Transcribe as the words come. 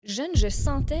jeune, je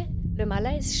sentais le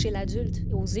malaise chez l'adulte.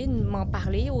 Oser m'en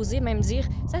parler, oser même dire,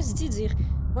 ça se dit, dire,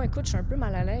 bon, écoute, je suis un peu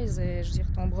mal à l'aise, je veux dire,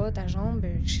 ton bras, ta jambe,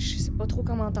 je sais pas trop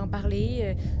comment t'en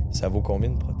parler. Ça vaut combien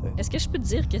de prothèse? Est-ce que je peux te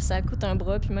dire que ça coûte un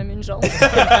bras puis même une jambe?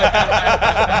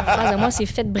 La phrase de moi, c'est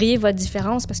faites briller votre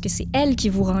différence parce que c'est elle qui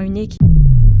vous rend unique.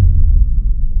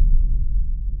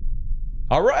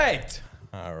 All right!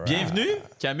 Bienvenue,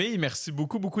 Camille. Merci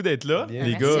beaucoup d'être là. Bien.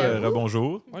 Les Merci gars, à vous.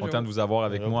 rebonjour. Content de vous avoir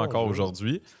avec moi encore Rebonjour.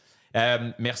 aujourd'hui.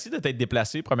 Merci de t'être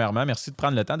déplacé, premièrement. Merci de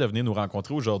prendre le temps de venir nous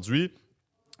rencontrer aujourd'hui.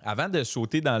 Avant de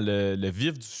sauter dans le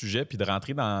vif du sujet puis de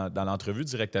rentrer dans l'entrevue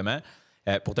directement,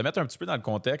 pour te mettre un petit peu dans le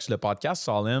contexte, le podcast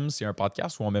Solemn, c'est un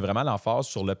podcast où on met vraiment l'emphase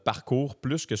sur le parcours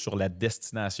plus que sur la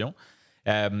destination.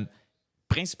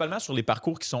 Principalement sur les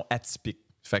parcours qui sont atypiques.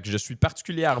 Fait que je suis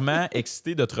particulièrement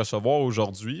excité de te recevoir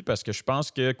aujourd'hui parce que je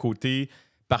pense que côté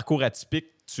parcours atypique,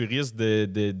 tu risques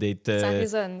d'être Ça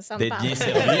résonne, ça me d'être parle. bien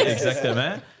servi,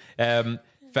 exactement.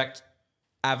 Fait que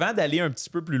avant d'aller un petit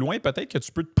peu plus loin, peut-être que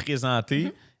tu peux te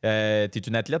présenter. Tu es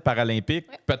une athlète paralympique.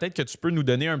 Ouais. Peut-être que tu peux nous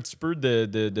donner un petit peu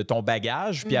de ton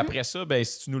bagage. Puis après ça, ben,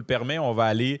 si tu nous le permets, on va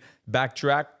aller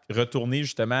backtrack, retourner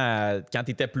justement à quand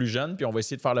tu étais plus jeune, puis on va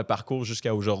essayer de faire le parcours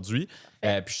jusqu'à aujourd'hui.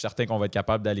 Puis je suis certain qu'on va être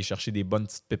capable d'aller chercher des bonnes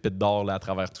petites pépites d'or là, à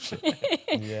travers tout ça.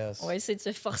 Yes. On va essayer de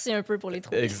se forcer un peu pour les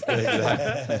trouver.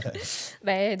 Exact.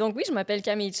 Donc oui, je m'appelle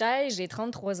Camille Chai, j'ai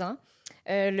 33 ans.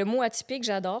 Le mot atypique,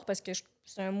 j'adore parce que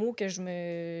c'est un mot que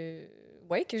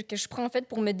que je prends en fait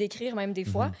pour me décrire même des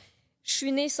fois. Je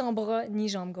suis née sans bras ni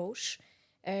jambe gauche.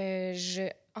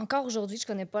 Encore aujourd'hui, je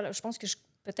connais pas. Je pense que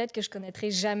peut-être que je connaîtrai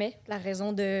jamais la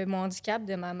raison de mon handicap,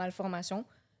 de ma malformation.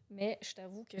 Mais je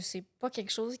t'avoue que c'est pas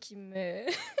quelque chose qui me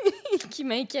qui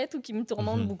m'inquiète ou qui me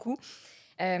tourmente beaucoup.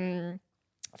 Fait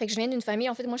que je viens d'une famille.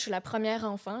 En fait, moi, je suis la première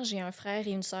enfant. J'ai un frère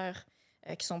et une sœur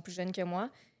qui sont plus jeunes que moi.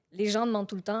 Les gens demandent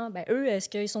tout le temps, ben eux, est-ce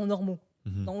qu'ils sont normaux?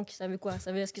 Donc, ça veut quoi?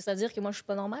 Est-ce que ça veut dire que moi, je suis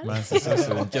pas normale? Ben, c'est ça,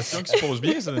 c'est une question qui se pose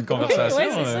bien, c'est une conversation. Ouais,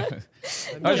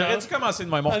 c'est ça. J'aurais dû commencer de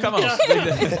même, on recommence.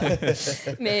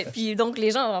 Mais puis donc,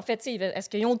 les gens, en fait, tu sais, est-ce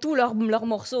qu'ils ont tous leurs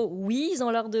morceaux? Oui, ils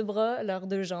ont leurs deux bras, leurs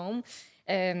deux jambes.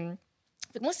 Fait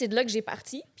que moi, c'est de là que j'ai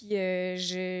parti. Puis, tu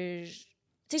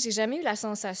sais, j'ai jamais eu la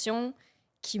sensation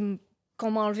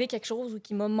qu'on m'a enlevé quelque chose ou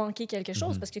qu'il m'a manqué quelque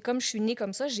chose. Parce que comme je suis née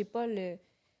comme ça, j'ai pas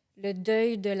le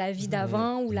deuil de la vie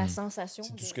d'avant ou la sensation.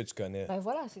 C'est tout ce que tu connais. Ben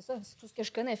voilà, c'est ça. C'est tout ce que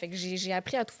je connais. Fait que j'ai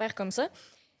appris à tout faire comme ça.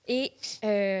 Et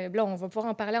là, on va pouvoir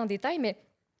en parler en détail, mais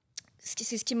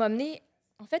c'est ce qui m'a mené...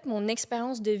 En fait, mon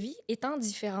expérience de vie étant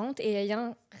différente et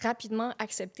ayant rapidement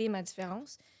accepté ma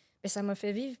différence, ben, ça m'a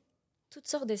fait vivre toutes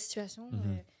sortes de situations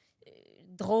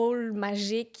drôles,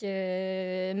 magiques,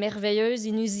 merveilleuses,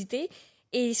 inusitées.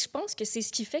 Et je pense que c'est ce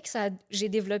qui fait que j'ai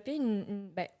développé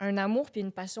un amour puis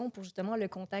une passion pour justement le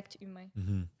contact humain.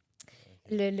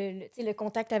 Le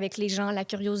contact avec les gens, la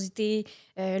curiosité,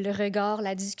 le regard,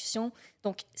 la discussion.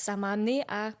 Donc, ça m'a amené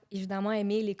à, évidemment,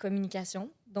 aimer les communications.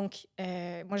 Donc,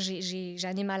 moi,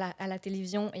 j'anime à la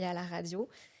télévision et à la radio.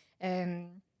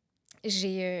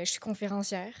 Je suis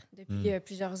conférencière depuis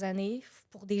plusieurs années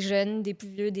pour des jeunes, des plus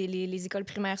vieux, les écoles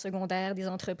primaires, secondaires, des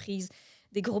entreprises,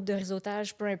 des groupes de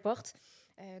réseautage, peu importe.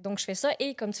 Donc, je fais ça.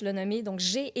 Et comme tu l'as nommé, donc,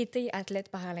 j'ai été athlète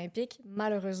paralympique.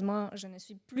 Malheureusement, je ne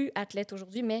suis plus athlète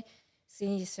aujourd'hui, mais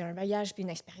c'est un voyage puis une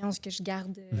expérience que je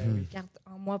garde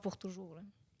en moi pour toujours. Là.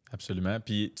 Absolument.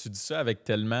 Puis tu dis ça avec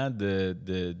tellement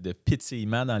de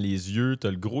pétillement dans les yeux, tu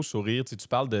as le gros sourire. Tu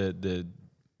parles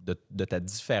de ta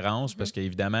différence parce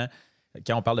qu'évidemment,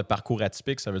 quand on parle de parcours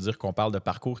atypique, ça veut dire qu'on parle de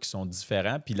parcours qui sont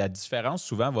différents. Puis la différence,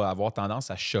 souvent, va avoir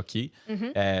tendance à choquer.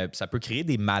 Ça peut créer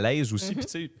des malaises aussi. Puis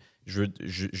tu sais,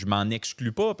 je m'en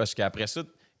exclus pas parce qu'après ça,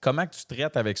 comment que tu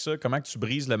traites avec ça? Comment que tu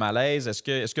brises le malaise? Est-ce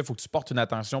qu'il faut que tu portes une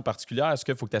attention particulière? Est-ce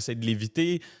qu'il faut que tu essaies de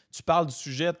l'éviter? Tu parles du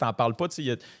sujet, tu n'en parles pas.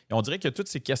 On dirait qu'il y a tous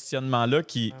ces questionnements-là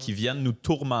qui viennent nous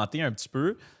tourmenter un petit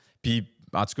peu. Puis,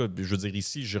 en tout cas, je veux dire,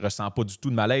 ici, je ressens pas du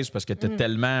tout de malaise parce que tu as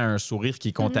tellement un sourire qui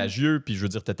est contagieux. Puis, je veux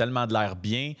dire, tu as tellement de l'air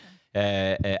bien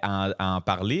à en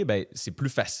parler. Ben, c'est plus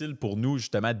facile pour nous,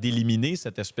 justement, d'éliminer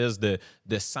cette espèce de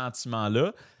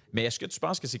sentiment-là. Mais est-ce que tu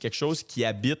penses que c'est quelque chose qui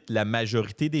habite la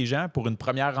majorité des gens pour une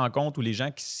première rencontre ou les gens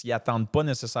qui s'y attendent pas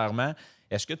nécessairement?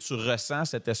 Est-ce que tu ressens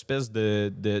cette espèce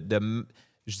de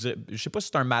je sais pas si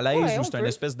c'est un malaise ou c'est une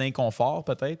espèce d'inconfort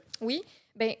peut-être? Oui.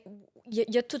 Bien, il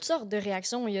y a toutes sortes de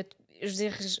réactions. Je veux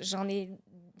dire, j'en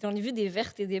ai vu des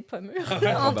vertes et des pas mûres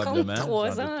en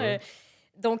 33 ans.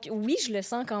 Donc, oui, je le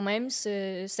sens quand même,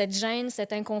 cette gêne,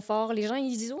 cet inconfort. Les gens,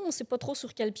 ils disent « Oh, on ne sait pas trop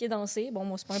sur quel pied danser. » Bon,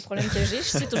 moi, c'est pas un problème que j'ai. Je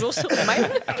sais toujours sur le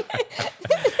même.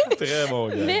 Très bon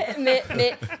gars.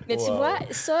 Mais tu Wow. vois,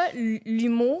 ça,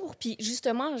 l'humour, puis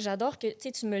justement, j'adore que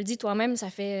tu me le dis toi-même, ça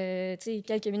fait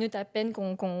quelques minutes à peine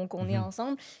qu'on est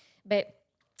ensemble. Ben,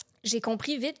 j'ai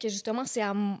compris vite que justement, c'est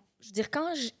à... Je veux dire,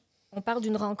 quand on parle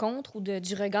d'une rencontre ou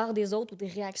du regard des autres ou des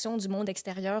réactions du monde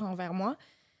extérieur envers moi,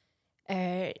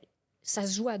 ça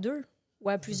se joue à deux ou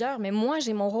à plusieurs, mais moi,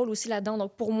 j'ai mon rôle aussi là-dedans.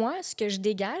 Donc, pour moi, ce que je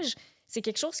dégage, c'est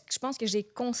quelque chose que je pense que j'ai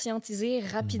conscientisé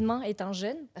rapidement étant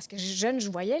jeune, parce que jeune, je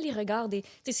voyais les regards des... Tu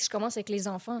sais, si je commence avec les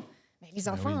enfants, ben, les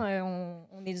enfants,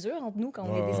 on est dur entre nous quand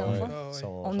on est des enfants. Ah ouais.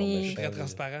 On est Très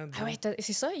transparent. Ah ouais,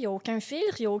 c'est ça, il n'y a aucun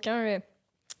filtre, il n'y a aucun...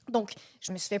 Donc,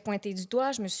 je me suis fait pointer du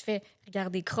doigt, je me suis fait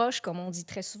regarder croche, comme on dit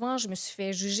très souvent, je me suis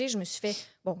fait juger, je me suis fait,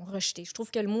 rejeter. Je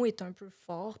trouve que le mot est un peu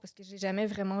fort parce que j'ai jamais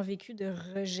vraiment vécu de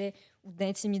rejet ou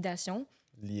d'intimidation.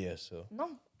 Lié à ça.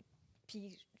 Non.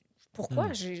 Puis,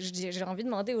 pourquoi? J'ai envie de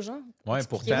demander aux gens. Oui,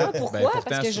 Expliquez-moi pourquoi,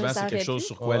 parce que je souvent, ne c'est savais quelque chose plus.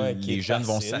 sur quoi qui est les jeunes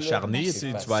vont facile, là. s'acharner.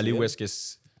 C'est Tu vas aller où facile.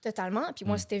 est-ce que... Totalement. Puis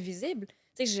moi, c'était visible.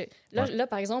 Tu sais, là,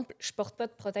 par exemple, je porte pas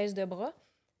de prothèse de bras.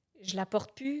 Je la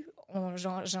porte plus. On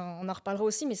en reparlera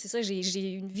aussi, mais c'est ça,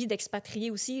 j'ai une vie d'expatrié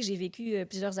aussi. J'ai vécu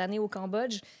plusieurs années au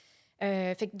Cambodge.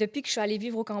 Fait que depuis que je suis allée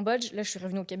vivre au Cambodge, là, je suis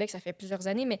revenue au Québec, ça fait plusieurs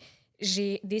années, mais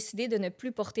j'ai décidé de ne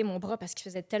plus porter mon bras parce qu'il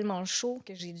faisait tellement chaud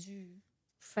que j'ai dû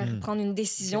prendre une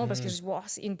décision parce que je dis, wow,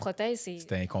 c'est une prothèse.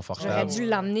 C'était inconfortable. J'aurais dû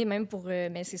l'amener même pour...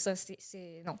 mais c'est ça,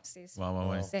 c'est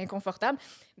inconfortable.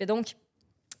 Mais donc,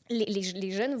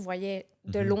 les jeunes voyaient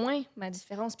de loin ma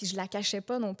différence, puis je la cachais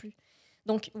pas non plus.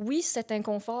 Donc, oui, cet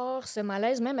inconfort, ce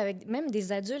malaise, même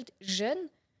des adultes jeunes,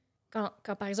 quand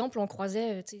par exemple, on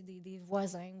croisait des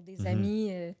voisins ou des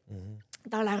amis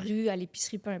dans la rue, à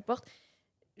l'épicerie, peu importe,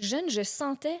 jeune, je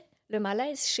sentais le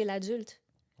malaise chez l'adulte.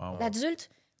 Wow.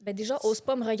 L'adulte, déjà, ose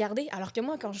pas me regarder. Alors que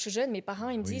moi, quand je suis jeune, mes parents,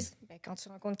 ils me disent, quand tu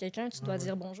rencontres quelqu'un, tu dois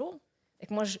dire bonjour. Fait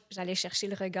que moi, j'allais chercher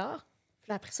le regard. Puis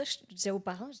là, après ça, je disais aux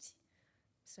parents, je dis,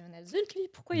 c'est un adulte, lui,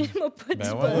 pourquoi il m'a pas dit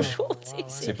bonjour?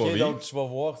 C'est pas Ok, lui. donc, tu vas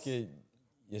voir qu'il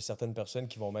y a certaines personnes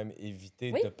qui vont même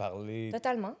éviter de parler.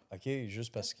 Totalement. OK,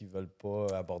 juste parce qu'ils veulent pas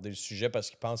aborder le sujet, parce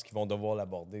qu'ils pensent qu'ils vont devoir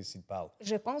l'aborder s'ils parlent.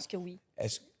 Je pense que oui.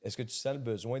 Est-ce que tu sens le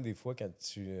besoin, des fois, quand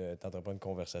tu t'entreprends une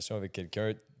conversation avec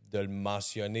quelqu'un, de le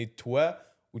mentionner, toi,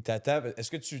 ou t'attends?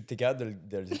 Est-ce que tu es capable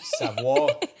de le savoir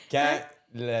quand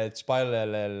tu perds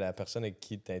la personne avec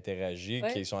qui tu interagis,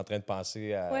 qui sont en train de penser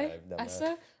évidemment, à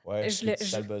ça? Ouais, tu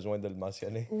sens le besoin de le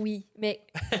mentionner? Oui, mais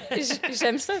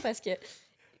j'aime ça parce que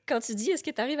quand tu dis, est-ce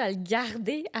que tu arrives à le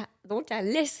garder, donc à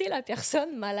laisser la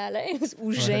personne mal à l'aise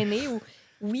ou gênée ou...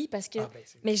 Oui, parce que...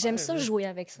 mais j'aime ça jouer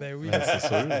avec ça. Ben oui, c'est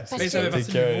sûr. Parce que- ça fait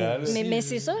partie du humour aussi. Mais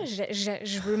c'est ça,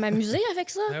 je veux m'amuser avec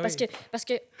ça. Ah parce oui.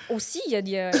 que aussi, il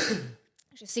y a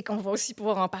je sais qu'on va aussi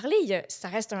pouvoir en parler, ça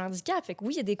reste un handicap. Fait que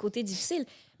oui, il y a des côtés difficiles.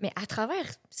 Mais à travers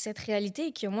cette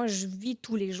réalité que moi, je vis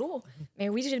tous les jours, mais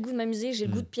oui, j'ai le goût de m'amuser, j'ai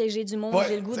le goût de piéger du monde,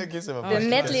 j'ai le goût de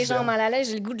mettre les gens mal à l'aise,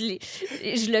 j'ai le goût de les...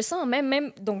 Je le sens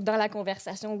même donc dans la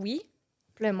conversation, oui.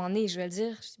 Puis là, à un moment donné, je vais le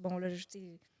dire, bon, là,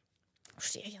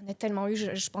 il y en a tellement eu,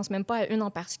 je pense même pas à une en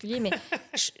particulier, mais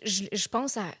je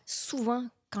pense à souvent,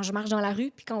 quand je marche dans la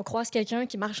rue, puis quand on croise quelqu'un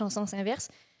qui marche en sens inverse,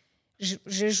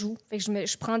 je joue. Fait que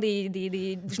je prends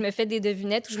je me fais des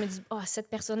devinettes où je me dis, cette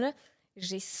personne-là,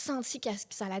 j'ai senti que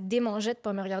ça la démangeait de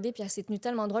pas me regarder, puis elle s'est tenue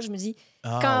tellement droite, je me dis,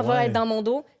 quand elle va être dans mon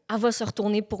dos, elle va se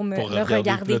retourner pour me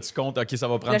regarder. Puis là, tu comptes, OK, ça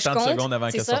va prendre tant de secondes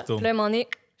avant qu'elle se retourne. Puis là, à un moment donné,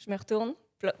 je me retourne,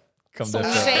 puis là, Comme ils sont de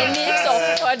fait. gênés,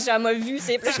 ils sont fudge, elle m'a vu,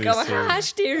 c'est plus comme,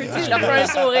 je t'ai eu, tu sais, je leur fais un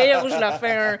sourire ou je leur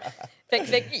fais un...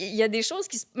 Fait il y a des choses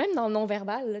qui, même dans le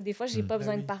non-verbal, là, des fois, j'ai pas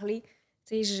besoin de parler.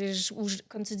 Tu sais,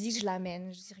 comme tu dis, je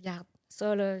l'amène. Je dis, regarde,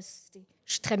 ça, là,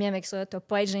 je suis très bien avec ça, t'as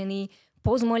pas à être gêné.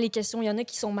 Pose-moi les questions. Il y en a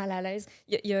qui sont mal à l'aise.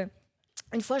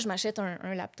 Une fois, je m'achète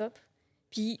un laptop,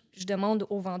 puis je demande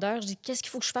au vendeur, je dis, qu'est-ce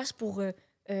qu'il faut que je fasse pour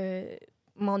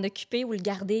m'en occuper ou le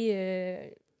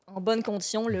garder en bonne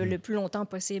condition le plus longtemps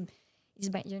possible? Il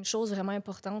dit, il y a une chose vraiment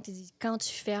importante. Il dit, quand tu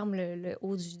fermes le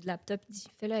haut du laptop, il dit,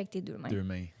 fais-le avec tes deux mains.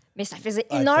 Mais ça faisait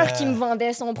une heure qu'il me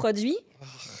vendait son produit.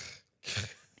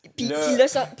 Puis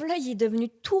là, il est devenu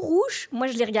tout rouge. Moi,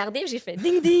 je l'ai regardé, j'ai fait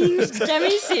ding-ding. Je dis,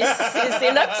 Camille, c'est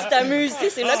là que tu t'amuses,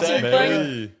 c'est là que tu le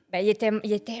pognes.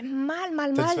 Il était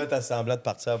mal. T'as-tu fait semblant de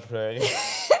partir à pleurer?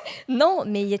 Non,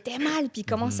 mais il était mal, puis il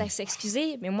commence à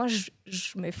s'excuser. Mais moi,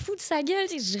 je me fous de sa gueule,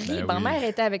 je ris. Ma mère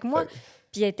était avec moi,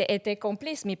 puis elle était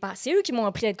complice. C'est eux qui m'ont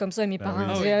appris à être comme ça, mes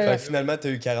parents. Finalement, t'as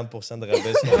eu 40% de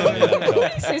rabais sur ton premier laptop.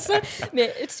 C'est ça.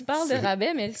 Mais tu parles de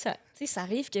rabais, mais ça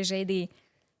arrive que j'ai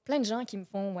plein de gens qui me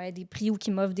font des prix ou qui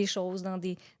m'offrent des choses dans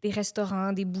des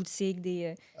restaurants, des boutiques.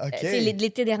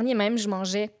 L'été dernier, même,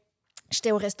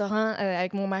 j'étais au restaurant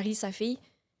avec mon mari, sa fille.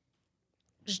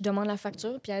 je demande la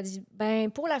facture, puis elle dit, ben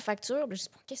pour la facture, je dis,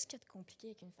 qu'est-ce qu'il y a de compliqué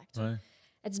avec une facture? Ouais.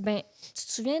 Elle dit, ben, tu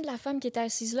te souviens de la femme qui était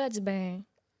assise là? Elle dit, ben,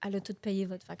 elle a tout payé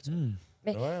votre facture.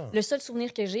 Mais le seul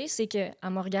souvenir que j'ai, c'est qu'elle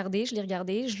m'a regardé, je l'ai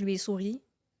regardé, je lui ai souri,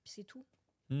 puis c'est tout.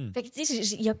 Fait que, tu sais,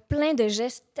 il y a plein de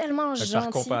gestes tellement gentils. Par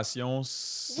compassion,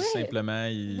 simplement,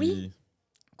 Oui.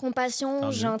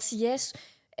 Compassion, gentillesse.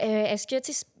 Est-ce que,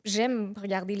 tu sais, j'aime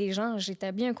regarder les gens,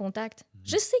 j'établis un contact.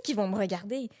 Je sais qu'ils vont me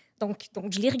regarder. Donc,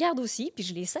 je les regarde aussi, puis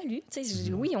je les salue. Tu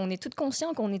sais, oui, on est tous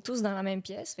conscients qu'on est tous dans la même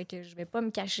pièce, fait que je vais pas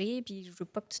me cacher, puis je veux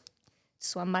pas que tu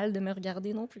sois mal de me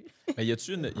regarder non plus. Mais y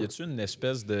a-tu une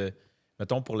espèce de...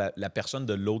 Mettons, pour la personne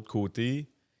de l'autre côté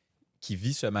qui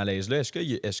vit ce malaise-là,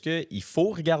 est-ce qu'il faut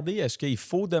regarder? Est-ce qu'il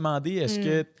faut demander? Est-ce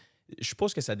que... Je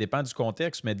suppose que ça dépend du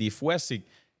contexte, mais des fois, c'est...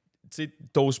 Tu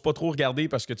n'oses pas trop regarder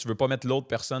parce que tu veux pas mettre l'autre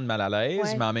personne mal à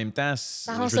l'aise, mais en même temps,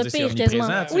 c'est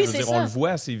omniprésent. Oui, on le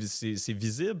voit, c'est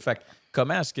visible. Fait que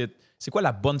comment est-ce que... C'est quoi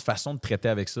la bonne façon de traiter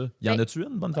avec ça? Y en a-tu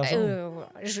une bonne façon?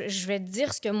 Je vais te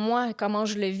dire comment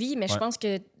je le vis, mais je pense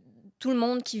que tout le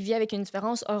monde qui vit avec une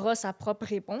différence aura sa propre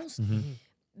réponse.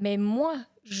 Mais moi,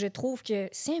 je trouve que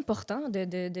c'est important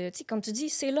de tu sais, comme tu dis,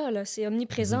 c'est là, c'est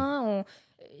omniprésent.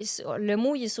 Le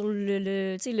mot, il est sur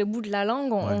le bout de la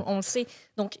langue, on le sait.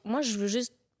 Donc, moi, je veux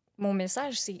juste... Mon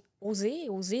message, c'est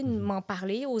oser m'en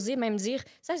parler, oser même dire...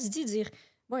 Ça se dit, dire...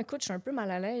 Bon, écoute, je suis un peu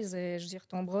mal à l'aise. Je veux dire,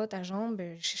 ton bras, ta jambe,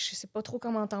 je sais pas trop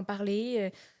comment t'en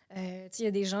parler. Tu sais, il y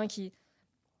a des gens qui...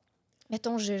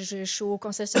 Mettons, je suis au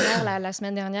concessionnaire la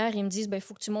semaine dernière, ils me disent, il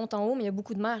faut que tu montes en haut, mais il y a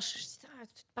beaucoup de marches. Je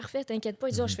dis, parfait, t'inquiète pas.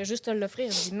 Ils disent, je fais juste te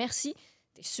l'offrir. Je dis, merci,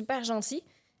 t'es super gentil.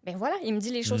 Ben voilà, il me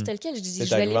dit les choses telles quelles. Je dis,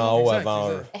 je vais aller en haut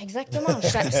avant eux. Exactement.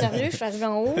 Sérieux, je suis arrivée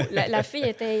en haut. La fille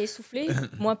était essoufflée.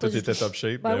 Moi, pas Tout était top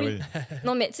shape. Ben oui.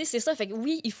 Non, mais tu sais, c'est ça. Fait que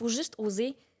oui, il faut juste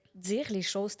oser dire les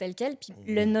choses telles quelles, puis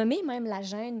le nommer, même la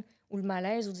gêne ou le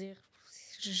malaise, ou dire,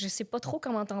 je sais pas trop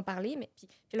comment t'en parler, mais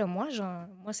puis là, moi,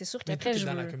 c'est sûr qu'après, je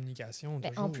dans la communication.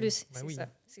 Ben, en plus,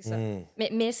 c'est ça.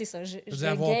 Mais c'est ça. Je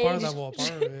avoir peur d'avoir peur,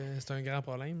 c'est un grand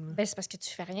problème. Ben, c'est parce que tu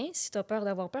fais rien. Si t'as peur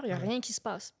d'avoir peur, il y a rien qui se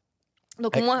passe.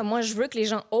 Donc, moi, je veux que les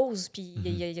gens osent. Puis,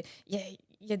 il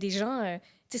y a des gens...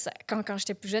 tu sais, quand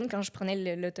j'étais plus jeune, quand je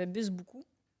prenais l'autobus beaucoup,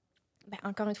 ben,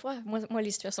 encore une fois, moi,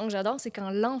 les situations que j'adore, c'est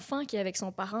quand l'enfant qui est avec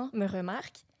son parent me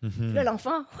remarque. Puis là,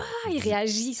 l'enfant, il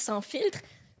réagit sans filtre.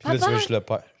 Puis là, tu veux juste le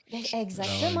père. Ben,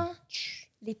 exactement.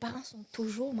 Les parents sont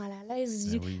toujours mal à l'aise.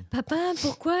 Ils disent, papa,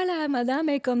 pourquoi la madame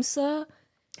est comme ça?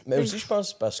 Mais aussi, je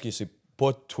pense, parce que c'est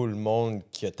pas tout le monde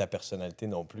qui a ta personnalité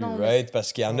non plus, non, right?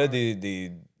 Parce qu'il y en a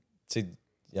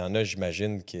il y en a,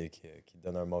 j'imagine, qui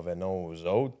donnent un mauvais nom aux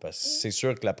autres. Parce que c'est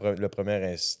sûr que le premier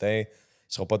instinct ne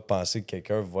sera pas de penser que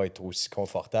quelqu'un va être aussi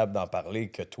confortable d'en parler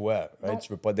que toi. Right?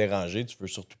 Tu veux pas déranger, tu veux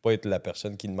surtout pas être la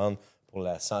personne qui demande pour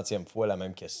la 100e fois la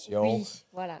même question. Oui,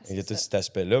 voilà. Il y a tout cet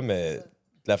aspect-là, mais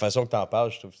la façon que tu en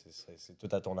parles, je trouve que c'est tout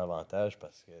à ton avantage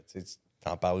parce que tu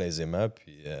en parles aisément.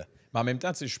 Puis, Mais en même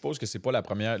temps, je suppose que c'est pas le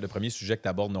premier sujet que tu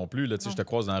abordes non plus. Là, je te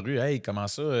croise dans la rue, hey, comment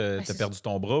ça, t'as perdu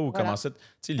ton bras ou comment ça.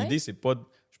 L'idée, c'est pas.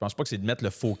 Je pense pas que c'est de mettre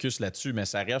le focus là-dessus, mais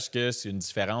ça reste que c'est une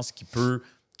différence qui peut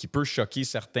choquer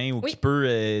certains ou qui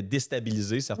peut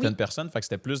déstabiliser certaines personnes. Fait que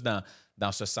c'était plus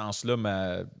dans ce sens-là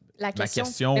ma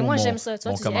question. Mais moi, j'aime ça. Tu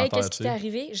vois, tu dis, hey, qu'est-ce qui t'sais. t'est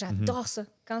arrivé? J'adore ça.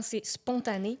 Quand c'est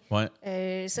spontané,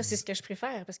 ça, c'est ce que je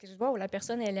préfère. Parce que je vois, la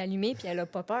personne, elle est allumée puis elle a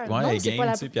pas peur. Ouais, non, elle c'est game, pas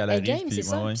la... puis elle arrive. Game, puis, c'est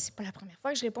ça. Puis c'est pas la première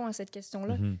fois que je réponds à cette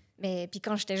question-là. Mais puis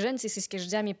quand j'étais jeune, c'est ce que je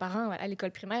dis à mes parents à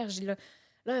l'école primaire. Je dis,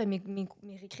 là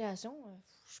mes récréations...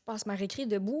 Je passe ma récré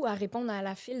debout à répondre à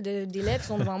la file d'élèves qui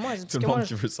sont devant moi. Tout le monde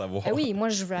qui veut savoir. Oui, moi,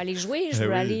 je veux aller jouer, je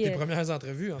veux aller... Tes premières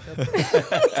entrevues, en fait. Oui,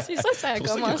 c'est ça, ça a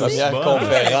commencé. Première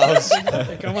conférence. Ça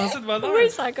a commencé de bonne heure. Oui,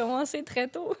 ça a commencé très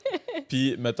tôt.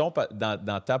 Puis, mettons,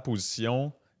 dans ta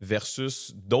position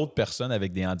versus d'autres personnes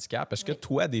avec des handicaps, est-ce que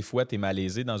toi, des fois, tu es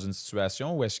malaisé dans une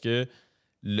situation ou est-ce que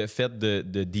le fait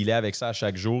de dealer avec ça à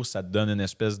chaque jour, ça te donne une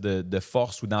espèce de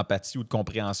force ou d'empathie ou de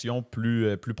compréhension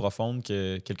plus profonde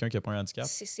que quelqu'un qui n'a pas un handicap?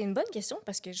 C'est une bonne question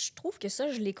parce que je trouve que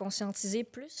ça, je l'ai conscientisé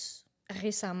plus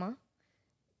récemment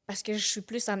parce que je suis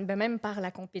plus, même par la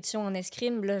compétition en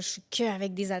escrime, là, je suis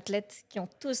qu'avec des athlètes qui ont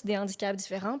tous des handicaps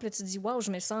différents. Puis là, tu te dis, waouh,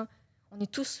 je me sens, on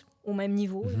est tous au même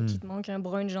niveau, là, qu'il te manque un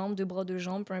bras, une jambe, 2 bras, 2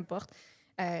 jambes, peu importe.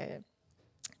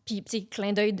 Puis, tu sais,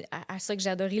 clin d'œil à ça que j'ai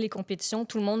adoré, les compétitions,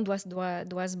 tout le monde doit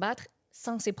se battre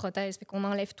sans ses prothèses. Fait qu'on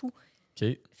enlève tout.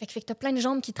 Okay. Fait que t'as plein de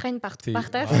jambes qui traînent par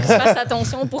terre. Faut que tu fasses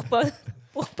attention pour pas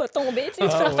tomber. Tu sais,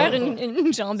 faire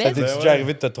une jambette. Ça t'es déjà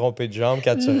arrivé de te tromper de jambe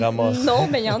quand tu ramasses? Non,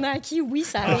 mais il y en a à qui, oui,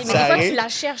 ça arrive. Mais des fois, tu la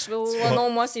cherches. Oh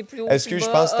non, moi, c'est plus haut. Est-ce que je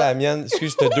pense que c'est la mienne?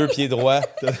 Excuse, t'as 2 pieds droits.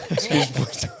 Excuse-moi.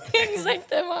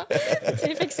 Exactement.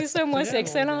 excellent. Fait que c'est ça, moi, c'est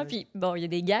excellent. Ouais. Puis bon, il y a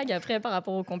des gags après par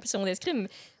rapport aux compétitions d'escrime.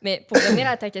 Mais pour revenir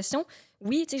à ta question,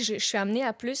 oui, tu sais, je suis amenée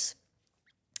à plus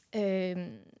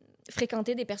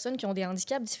fréquenter des personnes qui ont des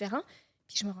handicaps différents.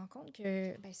 Puis je me rends compte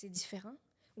que c'est différent.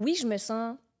 Oui, je me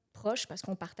sens proche parce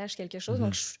qu'on partage quelque chose.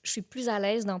 Donc, je suis plus à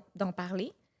l'aise d'en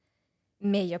parler.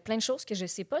 Mais il y a plein de choses que je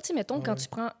sais pas. Tu sais, mettons, quand tu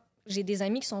prends... J'ai des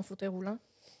amis qui sont en fauteuil roulant.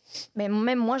 Mais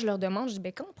même moi, je leur demande, je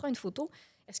dis, quand on prend une photo,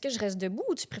 est-ce que je reste debout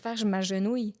ou tu préfères que je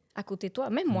m'agenouille à côté de toi?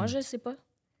 Même moi, je ne sais pas.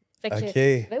 Fait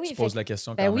que, OK. oui, Tu poses la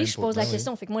question quand ben même. oui, je pose la oui.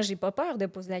 question. Fait que moi, j'ai pas peur de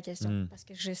poser la question parce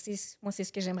que je sais, moi, c'est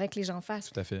ce que j'aimerais que les gens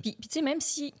fassent. Tout à fait. Puis tu sais, même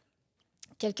si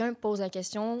quelqu'un pose la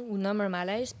question ou nomme un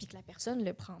malaise puis que la personne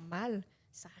le prend mal,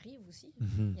 ça arrive aussi.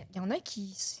 Il y en a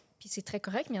qui... Puis c'est très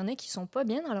correct, mais il y en a qui sont pas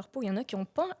bien dans leur peau. Il y en a qui ont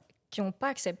pas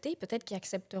accepté, peut-être qu'ils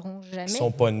accepteront jamais. Ils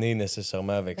sont pas nés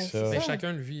nécessairement avec Ben, ça. c'est Mais ça.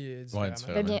 chacun le vit différemment.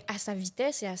 différemment. Bien, à sa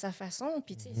vitesse et à sa façon.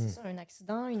 Puis, tu sais, c'est ça, un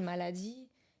accident, une maladie,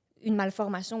 une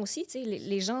malformation aussi. Tu sais,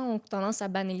 les gens ont tendance à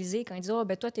banaliser quand ils disent « Ah,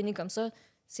 ben toi, t'es né comme ça,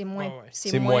 c'est moins... Ouais.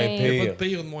 C'est moins Il n'y a pire. pas de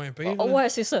pire ou de moins pire. Ah, là. ouais,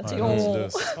 c'est ça. Tu sais, Ouais, on...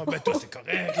 c'est ça. Ah, ben toi, c'est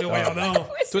correct. Là, voyons donc.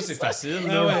 Toi, c'est facile.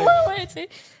 Ah, là. ouais. Ouais, tu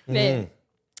sais.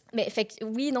 Mais fait que,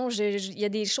 oui, non, il y a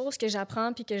des choses que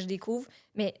j'apprends puis que je découvre,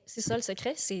 mais c'est ça le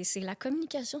secret, c'est la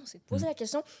communication, c'est de poser la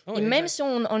question. Ah, Et ouais, même exact. si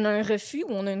on a un refus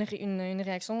ou on a une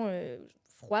réaction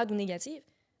froide ou négative,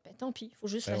 ben tant pis, il faut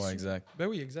juste Ouais, l'assumer. exact. Ben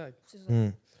oui, exact. C'est ça.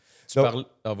 Tu Non. parles...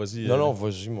 Ah, vas-y. Non,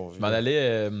 vas-y, mon vieux. Je m'en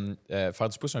allais faire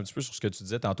du pouce un petit peu sur ce que tu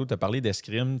disais tantôt. Tu as parlé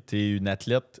d'escrime. Tu es une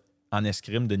athlète en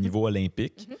escrime de niveau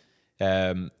olympique. tu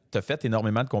as fait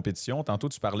énormément de compétitions. Tantôt,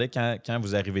 tu parlais quand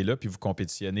vous arrivez là puis vous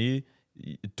compétitionnez,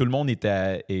 tout le monde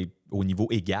est au niveau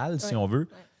égal, si on veut.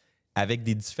 Ouais. Avec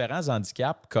des différents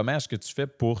handicaps, comment est-ce que tu fais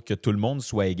pour que tout le monde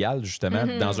soit égal, justement,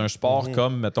 dans un sport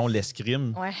comme, mettons,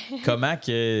 l'escrime? Ouais. Comment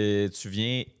que tu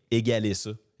viens égaler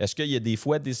ça? Est-ce qu'il y a des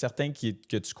fois certains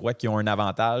que tu crois qui ont un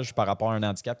avantage par rapport à un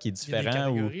handicap qui est Il y a des différent?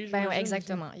 Ou... catégories, Ben, j'imagine, ouais,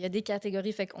 exactement. Il y a des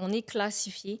catégories. Fait qu'on est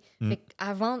classifié. Fait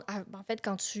en fait,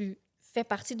 quand tu fais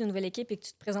partie d'une nouvelle équipe et que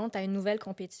tu te présentes à une nouvelle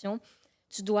compétition,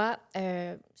 tu dois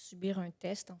subir un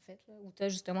test, en fait, là, où tu as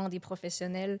justement des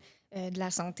professionnels de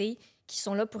la santé qui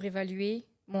sont là pour évaluer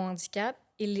mon handicap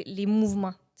et les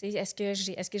mouvements. Tu sais,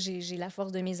 est-ce que j'ai la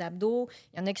force de mes abdos?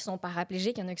 Il y en a qui sont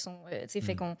paraplégiques, il y en a qui sont...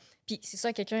 fait qu'on... Puis c'est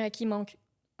ça, quelqu'un à qui manque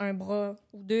un bras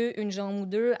ou deux, une jambe ou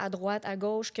deux, à droite, à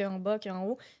gauche, qu'en bas, qu'en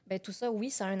haut, ben tout ça, oui,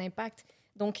 ça a un impact.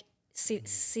 Donc,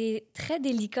 c'est très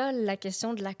délicat, la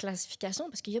question de la classification,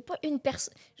 parce qu'il n'y a pas une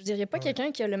personne... Je veux dire, il n'y a pas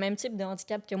quelqu'un qui a le même type de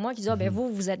handicap que moi qui dit « Ah, ben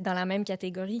vous êtes dans la même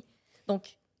catégorie. »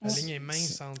 Donc, La ligne est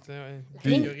mince entre une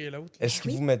Puis, catégorie et l'autre. Est-ce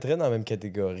qu'ils vous mettraient dans la même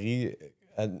catégorie,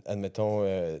 admettons,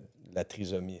 la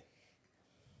trisomie?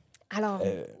 alors,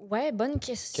 ouais, bonne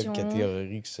Quelle question.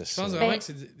 catégorie que ce Je pense serait? vraiment Ben- que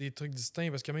c'est des trucs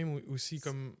distincts, parce que même aussi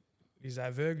comme les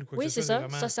aveugles ou quoi Oui, que ce c'est soit, ça.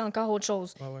 vraiment... Ça, c'est encore autre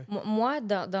chose. Ouais, ouais. Moi,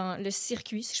 dans le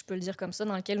circuit, si je peux le dire comme ça,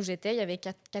 dans lequel j'étais, il y avait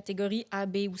catégories A,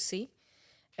 B ou C.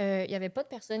 Il n'y avait pas de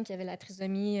personnes qui avaient la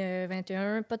trisomie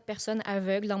 21, pas de personnes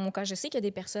aveugles. Dans mon cas, je sais qu'il y a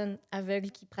des personnes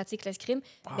aveugles qui pratiquent l'escrime,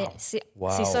 mais c'est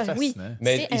ça, oui. Fascinant.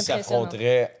 Mais c'est ils impressionnant.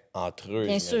 s'affronteraient entre eux,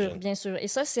 Bien j'imagine. sûr, bien sûr. Et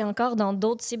ça, c'est encore dans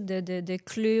d'autres types de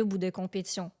clubs ou de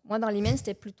compétitions. Moi, dans les miennes,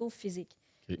 c'était plutôt physique.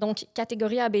 OK. Donc,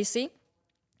 catégorie ABC,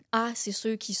 A, c'est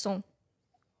ceux qui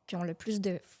ont le plus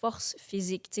de force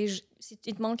physique. Tu sais, si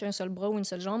il te manque un seul bras ou une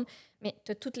seule jambe, mais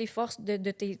tu as toutes les forces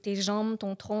de tes jambes,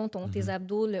 ton tronc, tes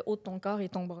abdos, le haut de ton corps et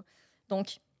ton bras.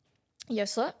 Donc, il y a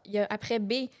ça. Il y a après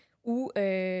B, où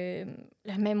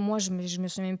même moi, je me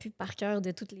souviens même plus par cœur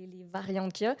de toutes les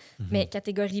variantes qu'il y a. Mais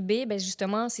catégorie B, ben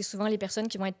justement, c'est souvent les personnes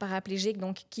qui vont être paraplégiques,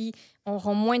 donc qui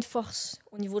auront moins de force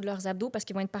au niveau de leurs abdos parce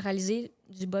qu'ils vont être paralysés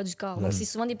du bas du corps. Donc, c'est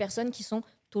souvent des personnes qui sont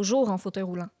toujours en fauteuil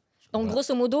roulant. Donc,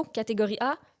 grosso modo, catégorie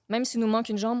A, même s'il nous manque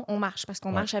une jambe, on marche parce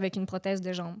qu'on marche avec une prothèse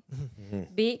de jambe.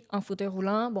 B, en fauteuil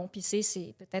roulant. Bon, puis C,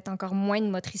 c'est peut-être encore moins de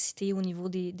motricité au niveau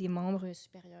des membres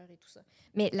supérieurs et tout ça.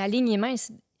 Mais la ligne est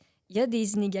mince. Il y a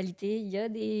des inégalités, il y a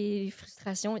des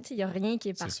frustrations. Tu sais, il n'y a rien qui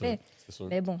est parfait. C'est sûr.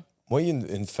 Mais bon. Moi, il y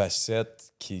a une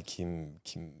facette qui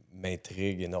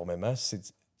m'intrigue énormément. C'est,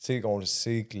 tu sais, on le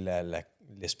sait que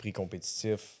l'esprit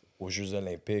compétitif aux Jeux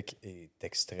olympiques est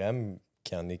extrême,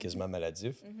 qui en est quasiment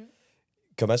maladif.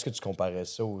 Comment est-ce que tu comparais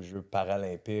ça aux Jeux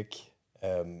paralympiques?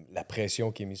 La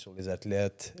pression qui est mise sur les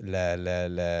athlètes,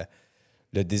 le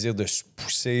désir de se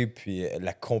pousser, puis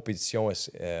la compétition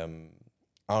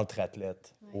entre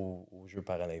athlètes aux Jeux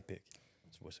paralympiques.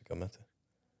 Tu vois ça comment, toi?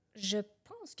 Je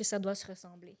pense que ça doit se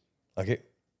ressembler. OK.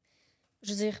 Je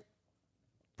veux dire,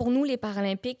 pour nous, les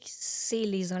Paralympiques, c'est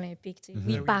les Olympiques. Tu sais.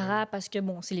 Oui, oui, para, parce que,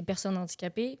 bon, c'est les personnes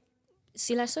handicapées.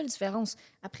 C'est la seule différence.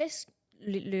 Après,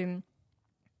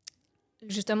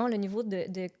 justement, le niveau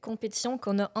de compétition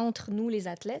qu'on a entre nous, les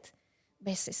athlètes,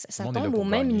 ben ça On est là tombe pour au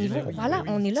même gagner, niveau. là, oui, Voilà, oui,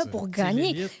 on est là c'est- pour c'est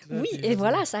gagner. l'élite, là, Oui, puis- et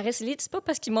voilà, ça reste l'élite. C'est pas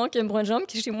parce qu'il manque un bras de jambe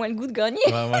que j'ai moins le goût de gagner.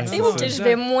 Ouais, Tu sais, c'est ou ça. que je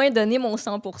vais moins donner mon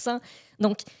 100%.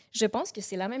 Donc, je pense que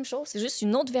c'est la même chose. C'est juste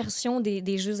une autre version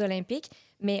des Jeux olympiques,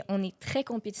 mais on est très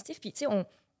compétitif. Puis, tu sais,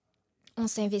 on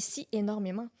s'investit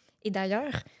énormément. Et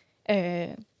d'ailleurs,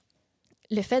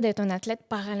 le fait d'être un athlète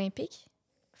paralympique,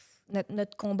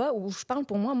 notre combat, ou je parle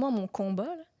pour moi, mon combat,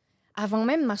 là, avant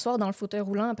même de m'asseoir dans le fauteuil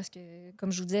roulant, parce que,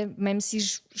 comme je vous disais, même si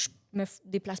je me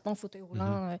déplace pas en fauteuil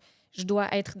roulant, je dois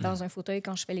être dans un fauteuil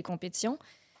quand je fais les compétitions,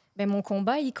 ben, mon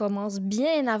combat, il commence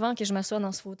bien avant que je m'assoie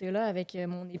dans ce fauteuil-là avec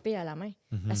mon épée à la main.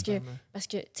 Parce que,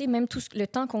 tu sais, même tout le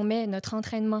temps qu'on met, notre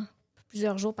entraînement,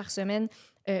 plusieurs jours par semaine,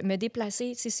 me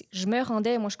déplacer, tu sais, je me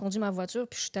rendais, moi, je conduis ma voiture,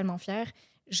 puis je suis tellement fière.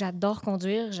 J'adore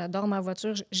conduire, j'adore ma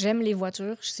voiture, j'aime les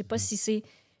voitures. Je sais pas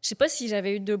si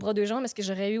j'avais eu 2 bras, 2 jambes, est-ce que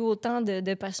j'aurais eu autant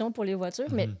de passion pour les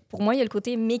voitures, mais pour moi, il y a le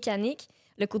côté mécanique,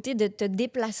 le côté de te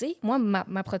déplacer. Moi,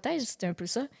 ma prothèse, c'était un peu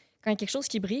ça. Quand il y a quelque chose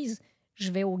qui brise, je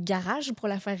vais au garage pour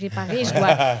la faire réparer.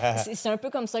 C'est un peu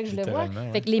comme ça que je le vois. Littéralement,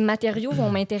 ouais. Fait que les matériaux vont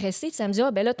m'intéresser. Ça me dit, ah,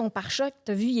 ben là, ton pare-choc,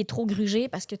 t'as vu, il est trop grugé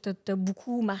parce que t'as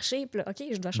beaucoup marché. Puis là, OK,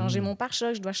 je dois changer mon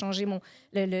pare-choc, je dois changer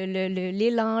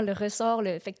l'élan, le ressort.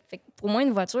 Fait que pour moi,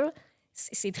 une voiture,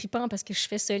 c'est trippant parce que je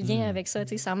fais ce lien avec ça.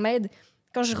 Tu sais, ça m'aide.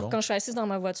 Quand je suis assise dans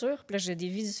ma voiture, puis là, je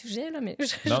dévie du sujet, là, mais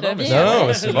je Non, mais reviens.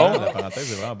 mais c'est bon. La parenthèse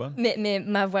est vraiment bonne. Mais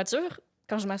ma voiture,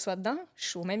 quand je m'assois dedans, je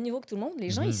suis au même niveau que tout le monde. Les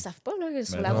gens, ils savent pas là,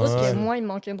 sur Ben la non, route ouais. que moi, il me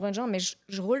manque un bras de jambe, mais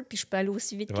je roule puis je peux aller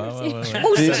aussi vite Ouais, que ouais, je ouais,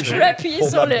 peux Puis, aussi, je peux appuyer pour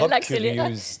sur ma propre l'accélérateur.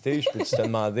 curiosité, je peux te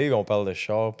demander, on parle de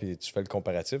char, puis tu fais le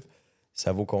comparatif.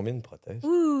 Ça vaut combien une prothèse?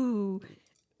 Ouh!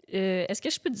 Est-ce que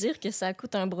je peux te dire que ça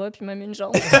coûte un bras puis même une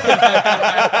jambe?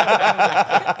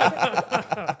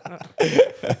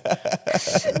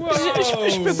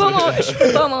 Je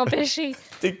peux pas m'empêcher.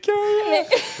 T'es cœur!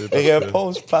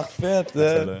 Réponse parfaite.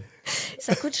 Hein? Celle-là.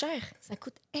 Ça coûte cher. Ça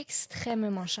coûte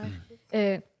extrêmement cher.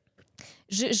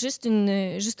 Juste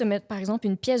mettre, par exemple,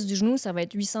 une pièce du genou, ça va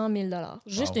être 800 000 $.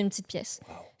 Juste Wow. une petite pièce.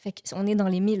 Fait qu'on est dans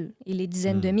les 1000 et les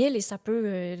dizaines de mille et ça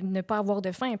peut ne pas avoir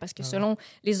de fin parce que selon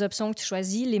les options que tu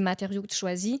choisis, les matériaux que tu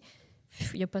choisis,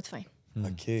 il n'y a pas de fin.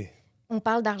 OK. On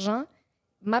parle d'argent.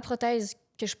 Ma prothèse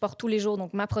que je porte tous les jours,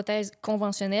 donc ma prothèse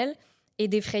conventionnelle, est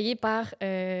défrayée par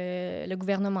le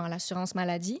gouvernement, l'assurance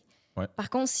maladie. Ouais. Par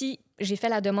contre, si j'ai fait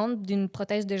la demande d'une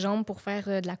prothèse de jambe pour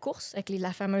faire de la course avec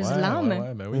la fameuse lame,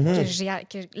 Ouais, ben oui.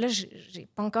 là, j'ai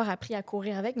pas encore appris à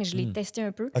courir avec, mais je l'ai testé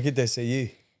un peu. OK, t'as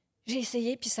essayé. J'ai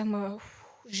essayé, puis ça m'a...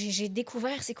 J'ai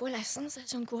découvert c'est quoi la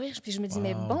sensation de courir. Puis je me dis,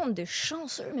 mais Wow. bande de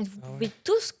chanceux, mais vous pouvez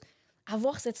tous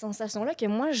avoir cette sensation-là que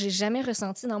moi, j'ai jamais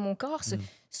ressentie dans mon corps,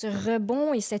 ce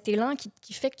rebond et cet élan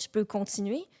qui fait que tu peux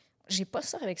continuer. J'ai pas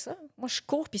ça avec ça. Moi, je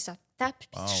cours, puis ça tape,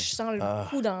 puis Wow. je sens le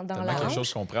coup dans Tellement la quelque hanche.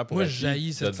 chose qu'on prend pour Moi, acquis,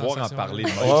 j'haïs cette de devoir en sensation-là. parler de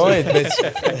même. Ouais,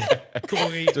 mais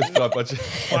Courir. Toi, tu feras pas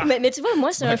de... Mais tu vois,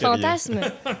 moi, c'est un Manque rien. fantasme.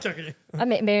 Rien. Ah,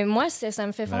 mais moi, ça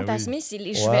me fait Ben fantasmer.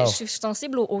 Wow. Je suis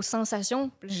sensible aux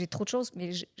sensations. J'ai trop de choses,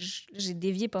 mais j'ai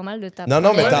dévié pas mal de ta Non,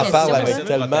 non, mais première t'en parles question, avec là.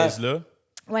 tellement- prothèse-là,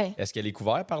 Ouais. est-ce qu'elle est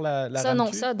couverte par la Ça, rame non.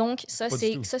 cul? Ça, donc, Pas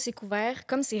du tout. ça, c'est couvert.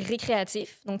 Comme c'est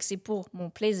récréatif, donc c'est pour mon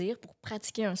plaisir, pour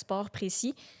pratiquer un sport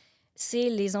précis, c'est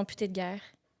les amputés de guerre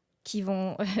qui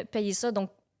vont payer ça, donc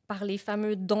par les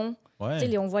fameux dons. Ouais. Tu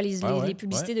sais, on voit les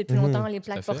publicités depuis longtemps, les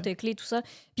plaques à fait. porte-clés, tout ça.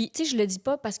 Puis, tu sais, je le dis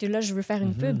pas parce que là, je veux faire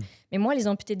une pub, mais moi, les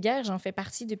amputés de guerre, j'en fais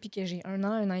partie depuis que j'ai 1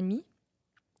 an et demi.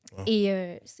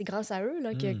 Et c'est grâce à eux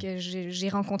là, que j'ai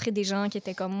rencontré des gens qui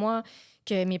étaient comme moi,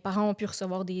 que mes parents ont pu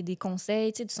recevoir des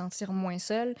conseils, tu sais, de se sentir moins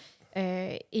seul.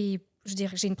 Et je veux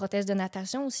dire, j'ai une prothèse de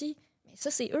natation aussi. Mais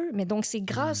ça, c'est eux. Mais donc, c'est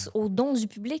grâce aux dons du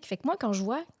public. Fait que moi, quand je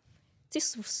vois, tu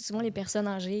sais, souvent les personnes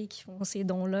âgées qui font ces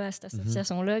dons-là à cette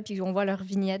association-là, puis on voit leur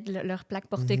vignette, leur plaque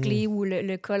porte-clés ou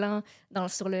le collant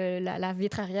sur la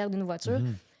vitre arrière d'une voiture.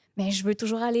 Mais je veux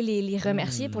toujours aller les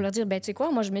remercier pour leur dire, ben tu sais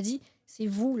quoi, moi, je me dis, c'est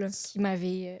vous là, qui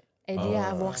m'avez aidé à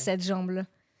avoir cette jambe-là.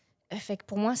 Fait que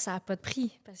pour moi, ça n'a pas de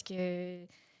prix parce que...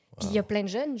 Puis il y a plein de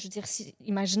jeunes, je veux dire,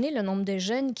 imaginez le nombre de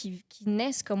jeunes qui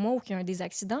naissent comme moi ou qui ont des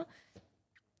accidents,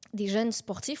 des jeunes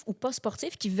sportifs ou pas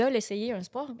sportifs qui veulent essayer un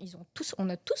sport. On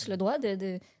a tous le droit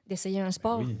d'essayer un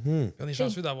sport. Oui. On est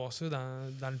chanceux d'avoir ça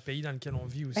dans le pays dans lequel on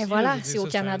vit aussi. Ben voilà, Je veux dire, c'est au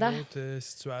ça, Canada. C'est une autre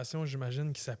situation,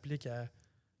 j'imagine, qui s'applique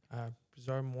à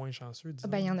plusieurs moins chanceux, disons.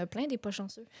 Ben, il y en a plein des pas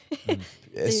chanceux.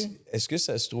 Est-ce que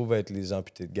ça se trouve être les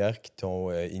amputés de guerre qui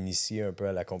t'ont initié un peu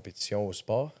à la compétition au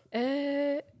sport?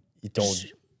 Ils t'ont...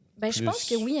 Je pense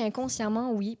que oui,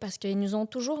 inconsciemment, oui, parce qu'ils nous ont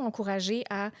toujours encouragés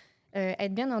à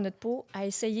être bien dans notre peau, à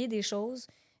essayer des choses.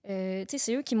 Tu sais,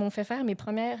 c'est eux qui m'ont fait faire mes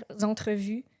premières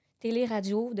entrevues,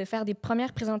 télé-radio, de faire des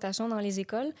premières présentations dans les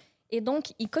écoles. Et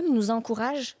donc, comme ils nous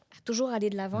encouragent à toujours aller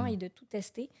de l'avant et de tout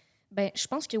tester, Ben, je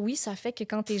pense que oui, ça fait que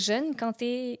quand tu es jeune, quand tu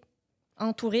es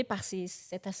entouré par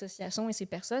cette association et ces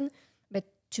personnes, ben,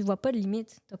 tu vois pas de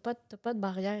limite, tu n'as pas de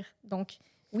barrière. Donc,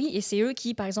 oui, et c'est eux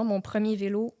qui, par exemple, mon premier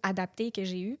vélo adapté que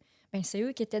j'ai eu, ben, c'est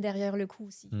eux qui étaient derrière le coup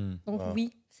aussi. Donc,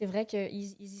 oui, c'est vrai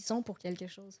qu'ils y sont pour quelque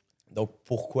chose. Donc,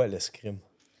 pourquoi l'escrime?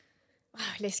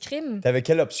 L'escrime? T'avais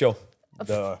quelle option?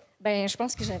 Ben, je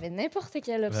pense que j'avais n'importe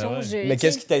quelle option. Mais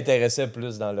qu'est-ce qui t'intéressait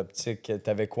plus dans l'optique?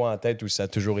 T'avais quoi en tête ou ça a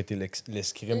toujours été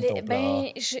l'escrime, ton plan?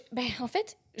 En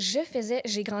fait,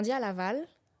 j'ai grandi à Laval,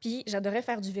 puis j'adorais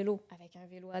faire du vélo avec un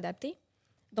vélo adapté.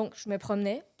 Donc, je me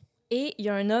promenais et il y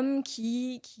a un homme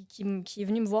qui est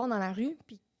venu me voir dans la rue,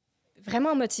 puis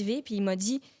vraiment motivé, puis il m'a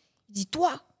dit,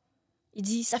 toi, il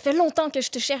dit, ça fait longtemps que je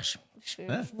te cherche. Je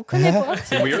vous connais pas.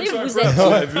 C'est weird, ça, vous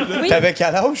un êtes peu. Oui. T'avais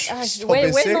quel âge?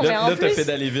 Ouais, non, mais en Là, t'as plus... fait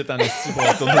d'aller vite en esti pour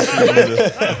retourner chez nous.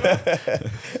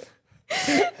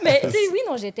 Mais, tu sais, oui,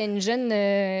 non, j'étais une jeune...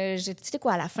 C'était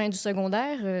quoi, à la fin du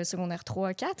secondaire, secondaire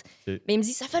 3, 4. Okay. Mais il me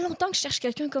dit, ça fait longtemps que je cherche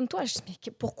quelqu'un comme toi. Je dis,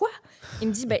 mais pourquoi? Il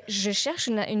me dit, ben, je cherche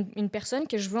une personne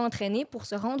que je veux entraîner pour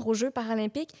se rendre aux Jeux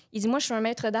paralympiques. Il dit, moi, je suis un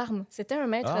maître d'armes. C'était un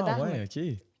maître d'armes. Ouais, OK.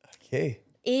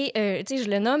 Et, tu sais, je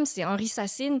le nomme, c'est Henri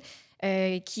Sassine.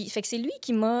 Fait que c'est lui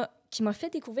qui m'a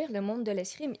fait découvrir le monde de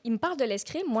l'escrime. Il me parle de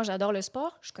l'escrime. Moi, j'adore le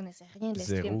sport. Je connaissais rien de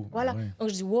l'escrime. Zéro. Voilà. Ouais. Donc,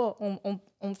 je dis, wow,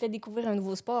 on me fait découvrir un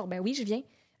nouveau sport. Ben oui, je viens.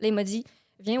 Là, il m'a dit,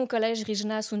 viens au collège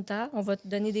Regina Assunta. On va te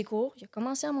donner des cours. Il a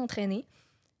commencé à m'entraîner.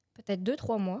 Peut-être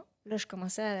 2-3 mois. Là, je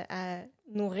commençais à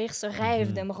nourrir ce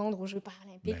rêve de me rendre aux Jeux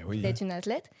paralympiques, d'être une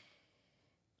athlète.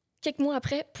 Quelques mois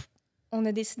après, on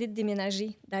a décidé de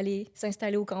déménager, d'aller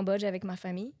s'installer au Cambodge avec ma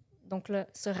famille. Donc là,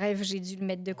 ce rêve, j'ai dû le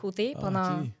mettre de côté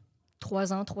pendant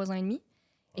 3 ans et demi.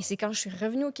 Et c'est quand je suis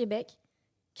revenue au Québec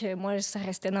que moi, ça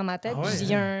restait dans ma tête.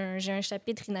 J'ai un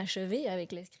chapitre inachevé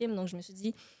avec l'escrime. Donc, je me suis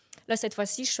dit, là, cette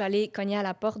fois-ci, je suis allée cogner à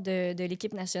la porte de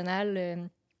l'équipe nationale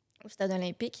au stade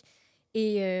olympique.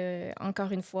 Et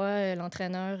encore une fois,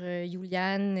 l'entraîneur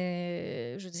Juliane,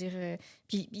 je veux dire,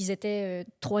 puis ils étaient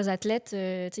 3 athlètes.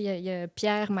 Il y a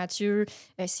Pierre, Mathieu,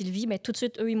 Sylvie. Mais tout de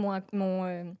suite, eux, ils m'ont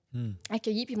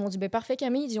accueilli. Puis ils m'ont dit, parfait,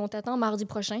 Camille, ils disent, on t'attend mardi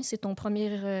prochain. C'est ton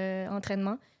premier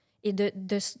entraînement. Et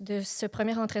de ce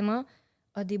premier entraînement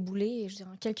a déboulé. Et je veux dire,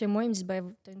 en quelques mois, il me dit,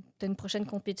 t'as une prochaine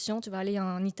compétition. Tu vas aller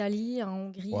en Italie, en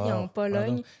Hongrie, en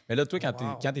Pologne. Mais là, toi, quand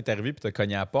t'es arrivé et t'as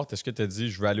cogné à la porte, est-ce que t'as dit,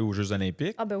 je veux aller aux Jeux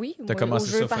olympiques? Ah ben oui. T'as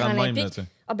commencé ça franc de même, là, tu sais.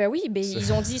 Ah ben oui,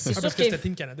 ils ont dit, c'est sûr parce que c'était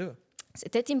Team Canada.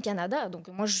 C'était Team Canada. Donc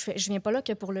moi, je viens pas là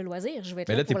que pour le loisir. Je vais être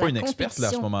Mais là, t'es pour pas la une experte là,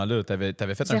 à ce moment-là. T'avais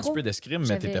fait un petit peu d'escrime,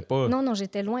 mais t'étais pas... Non,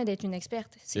 j'étais loin d'être une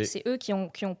experte. C'est eux qui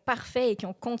ont parfait et qui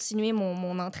ont continué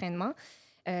mon entraînement.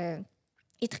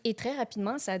 Et très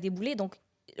rapidement, ça a déboulé. Donc,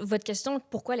 votre question,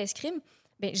 pourquoi l'escrime?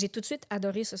 Ben, j'ai tout de suite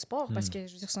adoré ce sport parce que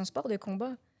je veux dire, c'est un sport de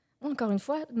combat. Moi, encore une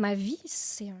fois, ma vie,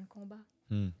 c'est un combat.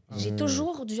 J'ai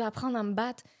toujours dû apprendre à me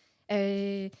battre.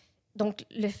 Donc,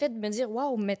 le fait de me dire,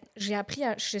 waouh, j'ai appris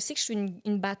je sais que je suis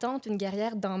une battante, une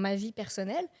guerrière dans ma vie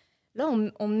personnelle. Là,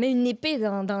 on me met une épée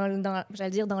j'allais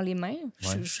dire dans les mains.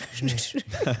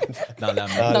 Dans la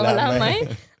main. Dans la main.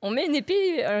 On met une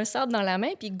épée, un sabre dans la main,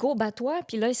 puis go, bats-toi.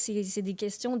 Puis là, c'est des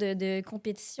questions de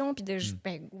compétition. Puis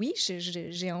oui,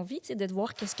 j'ai envie de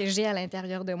voir qu'est-ce que j'ai à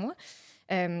l'intérieur de moi.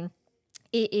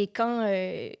 Et quand,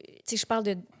 je parle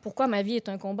de pourquoi ma vie est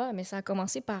un combat, mais ça a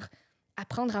commencé par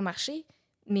apprendre à marcher.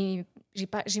 Mais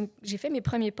j'ai fait mes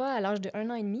premiers pas à l'âge de 1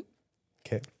 an et demi.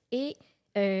 OK. Et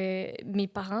mes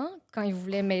parents, quand ils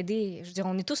voulaient m'aider, je veux dire,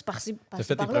 on est tous passés par là.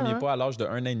 Tu as fait tes premiers pas à l'âge de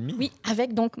 1 an et demi? Oui,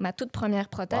 avec donc ma toute première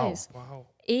prothèse. Wow.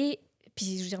 Et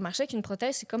puis, je veux dire, marcher avec une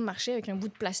prothèse, c'est comme marcher avec un bout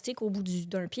de plastique au bout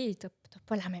d'un pied. Tu n'as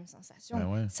pas la même sensation. Ben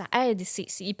ouais. Ça aide, c'est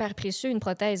hyper précieux, une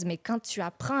prothèse. Mais quand tu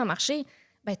apprends à marcher,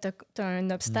 tu as un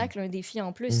obstacle, un défi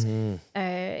en plus.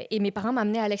 Et mes parents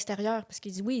m'amenaient à l'extérieur parce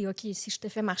qu'ils disent, oui, OK, si je te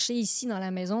fais marcher ici dans la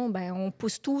maison, on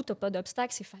pousse tout, tu n'as pas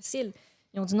d'obstacle, c'est facile.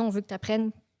 Ils ont dit, non, on veut que tu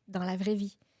apprennes dans la vraie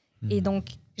vie. Et donc,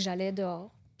 j'allais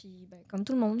dehors. Puis, comme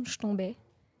tout le monde, je tombais.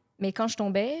 Mais quand je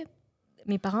tombais,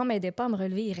 mes parents m'aidaient pas à me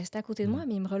relever. Ils restaient à côté de moi,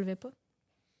 mais ils me relevaient pas.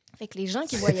 Fait que les gens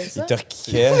qui voyaient ça... Ils te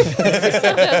requièrent. C'est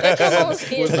ça,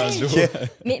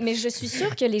 mais je suis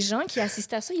sûre que les gens qui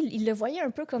assistaient à ça, ils le voyaient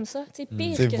un peu comme ça. Tu sais,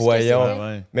 pire que ce que voyons. c'était.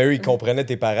 Ouais. Mary, il comprenait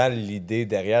tes parents, l'idée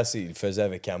derrière, c'est qu'ils le faisaient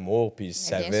avec amour, puis ils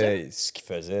bien savaient ce qu'ils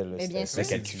faisaient. Là. Mais bien C'était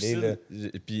sûr. calculé. Là.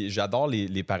 Puis j'adore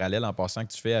les parallèles en passant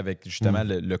que tu fais avec justement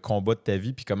le combat de ta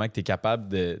vie, puis comment tu es capable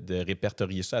de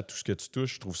répertorier ça à tout ce que tu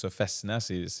touches. Je trouve ça fascinant.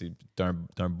 T'as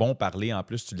un bon parler en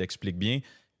plus, tu l'expliques bien.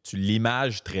 Tu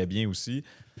l'images très bien aussi.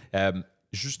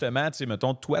 Justement, tu sais,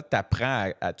 mettons, toi,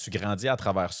 tu grandis à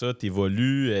travers ça, tu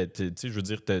évolues, tu sais, je veux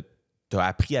dire, tu as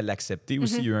appris à l'accepter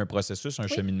aussi. Il y a eu un processus, un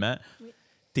cheminement. Oui.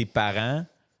 Tes parents,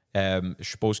 Je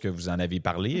suppose que vous en avez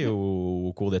parlé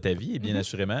au cours de ta vie, et bien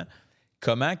assurément.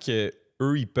 Comment que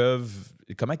eux,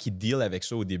 comment qu'ils dealent avec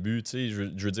ça au début? Tu sais, je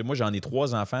veux dire, moi, j'en ai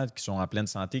 3 enfants qui sont en pleine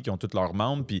santé, qui ont tous leurs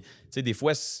membres. Puis, tu sais, des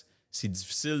fois, c'est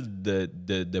difficile de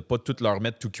ne pas tout leur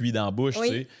mettre tout cuit dans la bouche, tu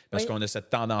sais, parce qu'on a cette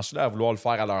tendance-là à vouloir le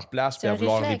faire à leur place, puis à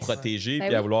vouloir réflexe. Les protéger,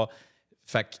 puis à vouloir...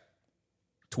 Fait que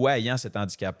toi, ayant cet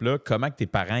handicap-là, comment que tes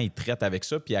parents ils traitent avec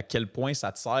ça, puis à quel point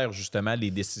ça te sert, justement,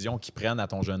 les décisions qu'ils prennent à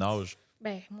ton jeune âge?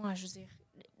 Ben moi, je veux dire,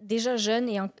 déjà jeune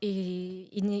et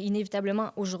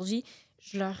inévitablement aujourd'hui,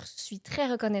 je leur suis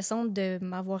très reconnaissante de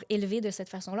m'avoir élevée de cette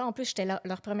façon-là. En plus, j'étais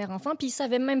leur premier enfant, puis ils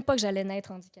savaient même pas que j'allais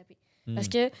naître handicapée. Parce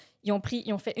qu'ils ont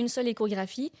fait une seule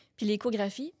échographie, puis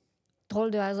l'échographie,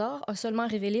 drôle de hasard, a seulement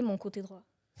révélé mon côté droit.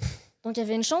 Donc, il y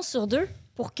avait une chance sur 2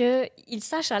 pour qu'ils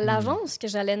sachent à l'avance que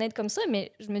j'allais naître comme ça,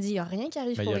 mais je me dis, il n'y a rien qui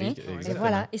arrive pour rien. Et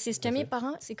voilà. Et c'est ce que mes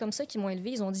parents, c'est comme ça qu'ils m'ont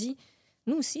élevée. Ils ont dit,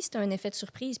 nous aussi, c'était un effet de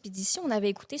surprise. Puis si on avait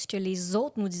écouté ce que les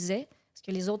autres nous disaient, ce que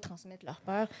les autres transmettent leur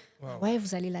peur, ouais,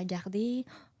 vous allez la garder.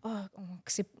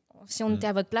 Si on était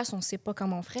à votre place, on ne sait pas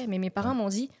comment on ferait. Mais mes parents m'ont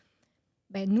dit,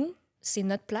 ben nous, c'est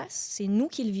notre place, c'est nous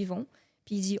qui le vivons.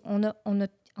 Puis ils disent,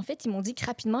 en fait, ils m'ont dit que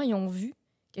rapidement, ils ont vu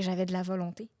que j'avais de la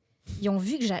volonté. Ils ont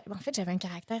vu que j'avais un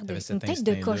caractère, une tête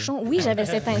de cochon. Oui, j'avais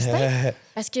cet instinct.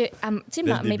 Parce que, tu sais,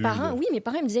 mes parents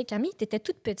me disaient, Camille, tu étais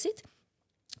toute petite,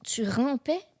 tu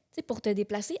rampais pour te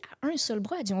déplacer à un seul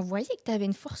bras. Elle dit, on voyait que tu avais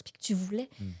une force puis que tu voulais.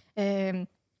 Elle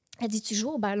dit, tu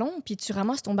joues au ballon puis tu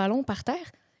ramasses ton ballon par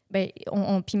terre. Ben,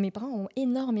 puis mes parents ont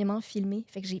énormément filmé.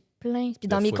 Fait que j'ai plein. Puis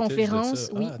dans mes conférences,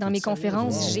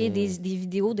 j'ai des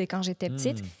vidéos de quand j'étais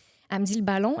petite. Elle me dit, le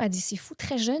ballon, elle dit, c'est fou,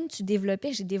 très jeune, j'ai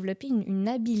développé une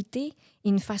habileté et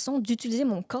une façon d'utiliser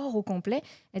mon corps au complet.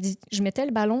 Elle dit, je mettais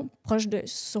le ballon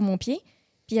sur mon pied,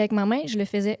 puis avec ma main, je le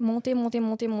faisais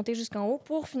monter jusqu'en haut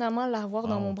pour finalement la revoir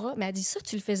dans mon bras. Mais elle dit, ça,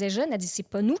 tu le faisais jeune. Elle dit, c'est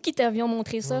pas nous qui t'avions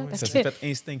montré ça. Parce ça s'est fait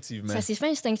instinctivement. Ça s'est fait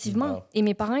instinctivement. Et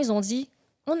mes parents, ils ont dit,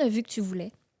 on a vu que tu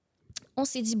voulais. On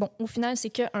s'est dit, bon, au final, c'est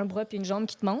qu'un bras puis une jambe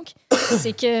qui te manquent.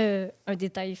 C'est qu'un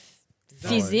détail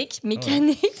physique,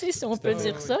 mécanique, si on peut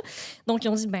dire ça. Donc, ils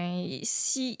ont dit, ben,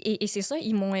 si... Et c'est ça,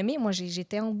 ils m'ont aimé. Moi,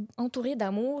 j'étais entourée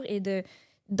d'amour et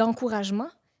d'encouragement.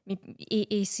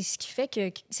 Et c'est ce qui fait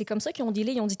que... C'est comme ça qu'ils ont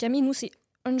dealé. Ils ont dit, Camille, nous, c'est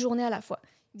une journée à la fois.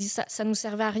 Ils disent, ça nous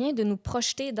servait à rien de nous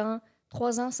projeter dans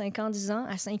 3 ans, 5 ans, 10 ans,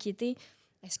 à s'inquiéter.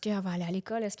 Est-ce qu'elle va aller à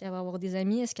l'école? Est-ce qu'elle va avoir des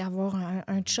amis? Est-ce qu'elle va avoir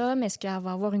un chum? Est-ce qu'elle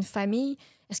va avoir une famille?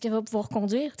 Est-ce qu'elle va pouvoir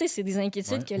conduire? Tu sais, c'est des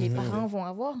inquiétudes que les parents vont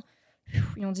avoir.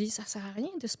 Ils ont dit, ça sert à rien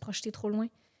de se projeter trop loin.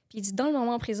 Puis il dit, dans le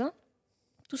moment présent,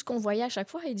 tout ce qu'on voyait à chaque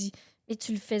fois, il dit, mais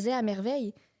tu le faisais à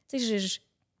merveille. Tu sais,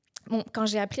 quand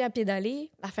j'ai appris à pédaler,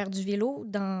 à faire du vélo,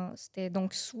 c'était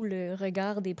donc sous le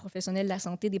regard des professionnels de la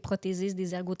santé, des prothésistes,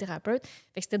 des ergothérapeutes.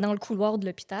 Fait que c'était dans le couloir de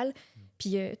l'hôpital.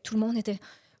 Puis tout le monde était,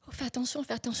 oh, fais attention.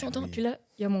 Puis là,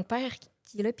 il y a mon père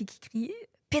qui est là puis qui crie,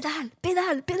 pédale,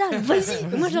 vas-y.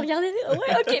 Moi, je le regardais,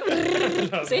 ouais, OK.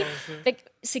 Fait que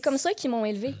c'est comme ça qu'ils m'ont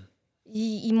élevée.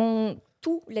 Ils m'ont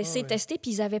tout laissé tester,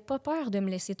 puis ils n'avaient pas peur de me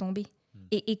laisser tomber.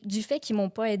 Et du fait qu'ils ne m'ont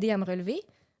pas aidé à me relever,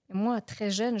 moi, très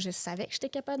jeune, je savais que j'étais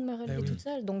capable de me relever toute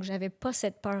seule. Donc, je n'avais pas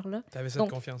cette peur-là. Tu avais cette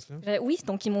confiance-là? Oui,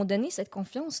 donc ils m'ont donné cette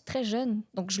confiance très jeune.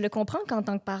 Donc, je le comprends qu'en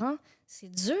tant que parent, c'est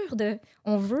dur de...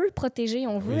 On veut protéger,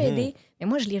 on veut aider. Mais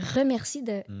moi, je les remercie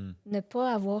de ne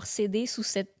pas avoir cédé sous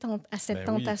cette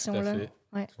tentation-là.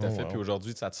 Oui, tout à fait. Puis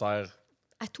aujourd'hui, ça te sert...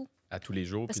 À tout. À tous les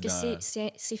jours. Parce que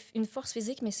c'est une force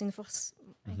physique, mais c'est une force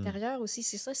intérieure aussi.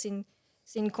 C'est ça,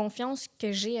 c'est une confiance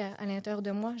que j'ai à l'intérieur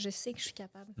de moi. Je sais que je suis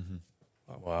capable.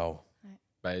 Wow. Ouais.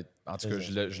 Ben, en tout cas,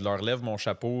 je leur lève mon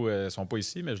chapeau. Ils ne sont pas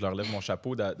ici, mais je leur lève mon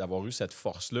chapeau d'avoir eu cette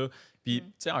force-là. Puis, tu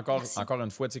sais, encore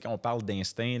une fois, quand on parle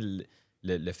d'instinct,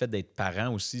 le fait d'être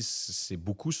parent aussi, c'est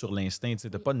beaucoup sur l'instinct. Tu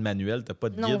n'as pas de manuel, tu n'as pas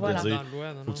de guide de dire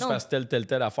faut que tu fasses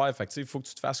telle affaire. Fait que, il faut que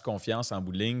tu te fasses confiance en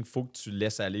bout de ligne, il faut que tu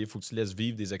laisses aller, il faut que tu laisses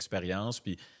vivre des expériences.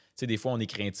 Puis, tu sais, des fois, on est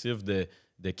craintif de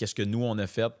qu'est-ce que nous, on a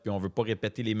fait, puis on ne veut pas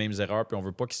répéter les mêmes erreurs, puis on ne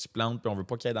veut pas qu'ils se plantent, puis on ne veut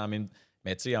pas qu'ils aient dans la même...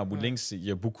 Mais tu sais, en bout de ligne, il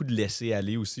y a beaucoup de laisser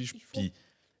aller aussi. Puis,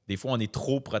 des fois, on est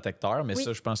trop protecteur, mais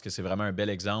ça, je pense que c'est vraiment un bel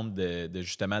exemple de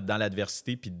justement, dans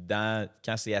l'adversité, puis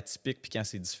quand c'est atypique, puis quand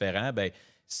c'est différent, ben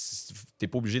t'es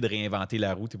pas obligé de réinventer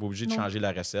la roue, t'es pas obligé de changer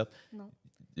la recette. Non.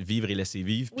 Vivre et laisser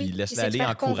vivre, puis laisser aller,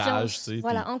 encourage. Tu sais,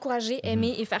 voilà, encourager,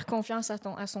 aimer et faire confiance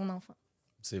à son enfant.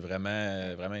 C'est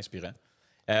vraiment, vraiment inspirant.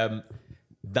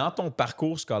 Dans ton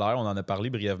parcours scolaire, on en a parlé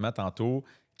brièvement tantôt,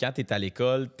 quand tu es à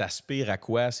l'école, tu aspires à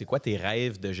quoi? C'est quoi tes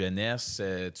rêves de jeunesse?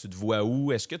 Tu te vois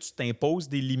où? Est-ce que tu t'imposes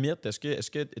des limites? Est-ce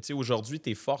que tu sais, aujourd'hui, tu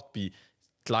es forte, puis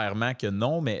clairement que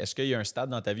non, mais est-ce qu'il y a un stade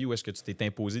dans ta vie où est-ce que tu t'es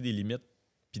imposé des limites?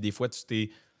 Puis des fois, tu t'es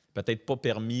peut-être pas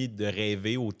permis de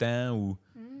rêver autant ou...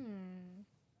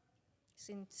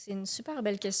 c'est une super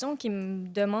belle question qui me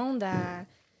demande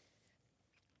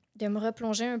de me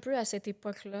replonger un peu à cette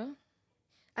époque-là.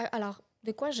 Alors,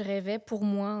 de quoi je rêvais pour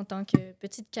moi en tant que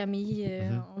petite Camille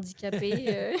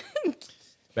handicapée?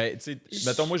 Ben, tu sais,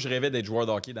 mettons, moi, je rêvais d'être joueur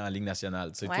de hockey dans la Ligue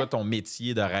nationale. Tu sais, toi, ton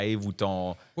métier de rêve ou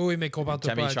ton... Oui, mais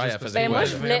compare-toi pas Camille Chai, à elle faisait moi,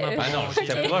 je voulais... Ah non,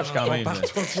 j'étais proche quand même.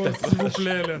 Compare-toi pas, s'il vous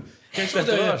plaît, là. Quelque chose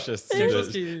J'étais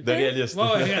proche, de réaliste.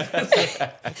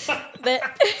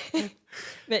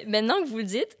 Ben, maintenant que vous le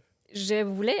dites, je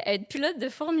voulais être pilote de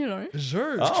Formule 1.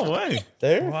 Jure! Ah ouais!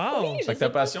 Wow! Fait que ta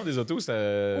passion des autos, ça...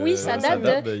 Oui, ça date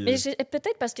de... Mais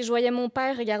peut-être parce que je voyais mon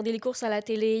père regarder les courses à la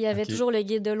télé. Il y avait toujours le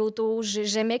guide de l'auto.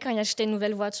 J'aimais quand il achetait une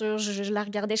nouvelle voiture. Je la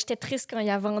regardais. J'étais triste quand il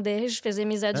la vendait. Je faisais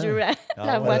mes adieux à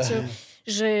la voiture.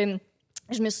 Je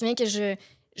me souviens que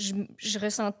je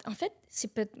ressens... En fait,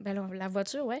 la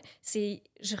voiture, ouais.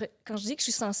 Quand je dis que je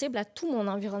suis sensible à tout mon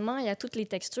environnement et à toutes les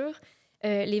textures,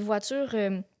 les voitures...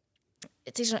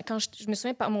 tu sais, quand je me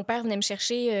souviens, mon père venait me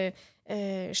chercher,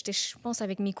 j'étais, je pense,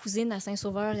 avec mes cousines à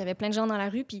Saint-Sauveur. Il y avait plein de gens dans la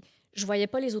rue, puis je voyais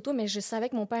pas les autos, mais je savais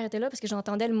que mon père était là parce que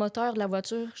j'entendais le moteur de la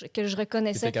voiture que je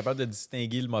reconnaissais. Tu étais capable de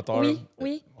distinguer le moteur?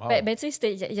 Oui. Wow. Ben, tu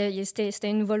sais, c'était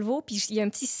une Volvo, puis il y a un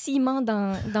petit ciment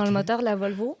dans le moteur de la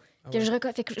Volvo que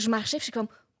fait que je marchais, puis je suis comme,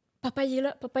 papa, il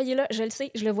est là, je le sais,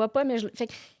 je le vois pas, mais Fait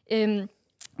que,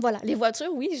 voilà, les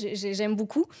voitures, oui, j'aime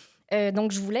beaucoup.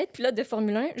 Donc, je voulais être pilote de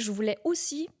Formule 1. Je voulais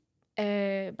aussi...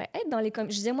 être dans les... Je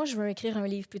disais, moi, je veux écrire un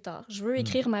livre plus tard. Je veux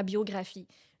écrire ma biographie.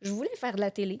 Je voulais faire de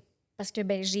la télé parce que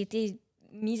j'ai été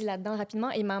mise là-dedans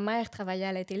rapidement et ma mère travaillait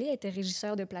à la télé, elle était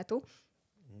régisseur de plateau.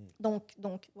 Donc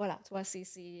voilà, tu vois,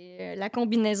 c'est la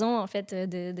combinaison, en fait,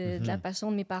 de la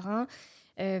passion de mes parents,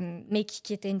 mais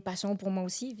qui était une passion pour moi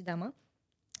aussi, évidemment.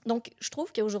 Donc, je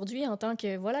trouve qu'aujourd'hui, en tant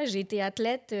que... Voilà, j'ai été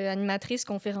athlète, animatrice,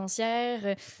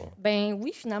 conférencière. Ben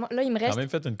oui, finalement. Là, il me reste... Quand même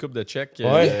fait une coupe de check Oui,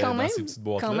 quand dans même, ces petites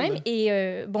boîtes-là. quand même. Là.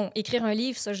 Et écrire un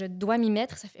livre, ça, je dois m'y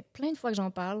mettre. Ça fait plein de fois que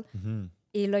j'en parle.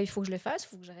 Et là, il faut que je le fasse. Il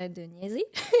faut que j'arrête de niaiser.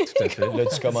 Tout à fait.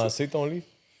 L'as-tu commencé, ton livre?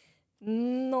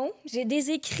 Non. J'ai des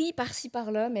écrits par-ci,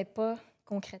 par-là, mais pas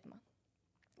concrètement.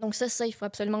 Donc ça, il faut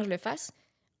absolument que je le fasse.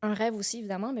 Un rêve aussi,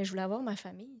 évidemment, mais je voulais avoir ma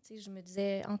famille. Tu sais, je me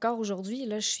disais, encore aujourd'hui,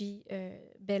 là, je suis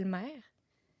belle-mère,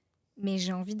 mais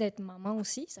j'ai envie d'être maman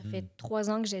aussi. Ça fait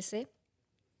 3 ans que j'essaie.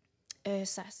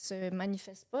 Ça se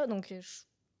manifeste pas, donc je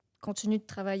continue de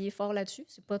travailler fort là-dessus.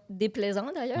 C'est pas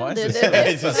déplaisant, d'ailleurs. Ouais, c'est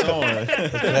ça.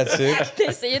 Pratique.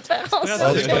 D'essayer de faire en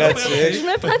sorte Pratique. je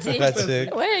me pratique.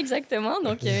 Pratique. Oui, exactement.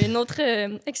 Donc, il y a une autre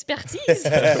expertise.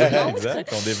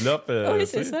 Exact. On développe. Oui,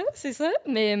 c'est ça.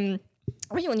 Mais...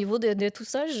 oui, au niveau de tout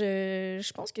ça,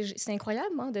 je pense que c'est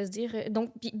incroyable de se dire...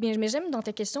 Donc, mais j'aime dans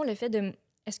ta question le fait de...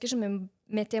 Est-ce que je me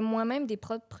mettais moi-même des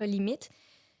propres limites?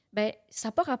 Ben, ça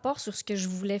n'a pas rapport sur ce que je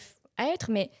voulais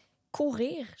être, mais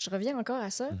courir, je reviens encore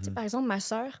à ça. Tu sais, par exemple, ma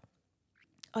sœur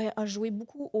a joué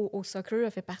beaucoup au soccer,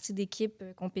 a fait partie d'équipes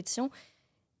compétition.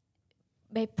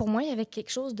 Ben, pour moi, il y avait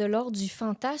quelque chose de l'ordre du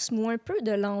fantasme ou un peu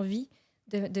de l'envie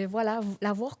de voilà,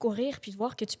 la voir courir puis de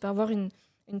voir que tu peux avoir une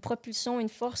propulsion, une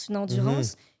force, une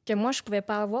endurance que moi, je pouvais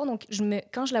pas avoir. Donc,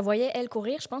 quand je la voyais, elle,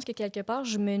 courir, je pense que quelque part,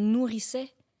 je me nourrissais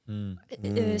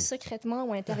secrètement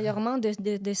ou intérieurement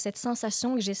de cette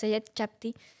sensation que j'essayais de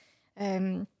capter.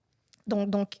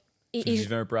 Tu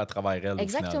vivais un peu à travers elle.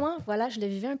 Exactement, voilà, je le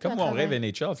vivais un peu comme à mon travers. rêve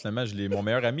NHL, finalement, mon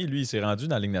meilleur ami, lui, il s'est rendu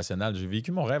dans la Ligue nationale. J'ai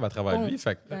vécu mon rêve à travers lui.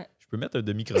 Fait que je peux mettre un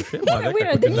demi-crochet, moi, avec. Oui,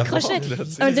 un demi-crochet.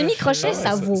 Un demi-crochet,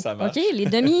 ça vaut. Ça marche. OK? Les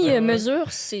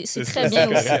demi-mesures, c'est très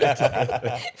bien aussi.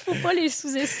 Faut pas les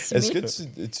sous-estimer. Est-ce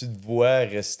que tu te vois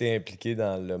rester impliqué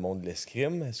dans le monde de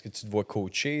l'escrime? Est-ce que tu te vois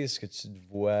coacher? Est-ce que tu te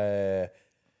vois...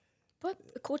 Pas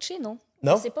coacher, non.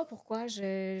 Non? Je sais pas pourquoi.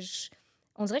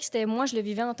 On dirait que c'était moi, je le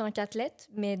vivais en tant qu'athlète,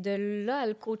 mais de là à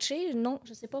le coacher, non,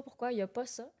 je sais pas pourquoi, il n'y a pas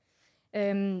ça.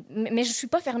 Mais je suis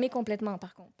pas fermée complètement,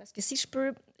 par contre. Parce que si je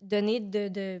peux donner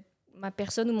de ma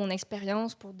personne ou mon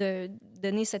expérience pour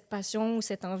donner cette passion ou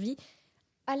cette envie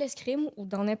à l'escrime ou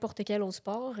dans n'importe quel autre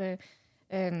sport,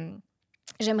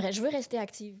 je veux rester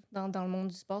active dans le monde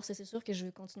du sport. C'est sûr que je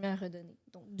veux continuer à redonner.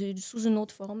 Donc, sous une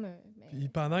autre forme. Puis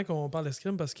pendant qu'on parle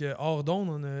d'escrime, parce que hors d'onde,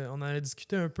 on en a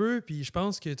discuté un peu, puis je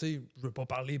pense que, tu sais, je veux pas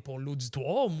parler pour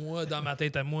l'auditoire. Moi, dans ma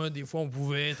tête à moi, des fois, on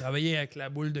pouvait travailler avec la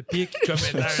boule de pique comme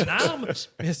étant une arme.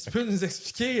 Mais si tu peux nous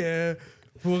expliquer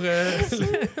pour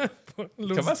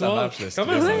comment ça marche, l'escrime?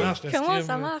 Comment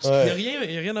ça marche? Il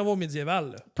n'y a rien à voir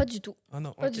médiéval, là. Pas du tout. Ah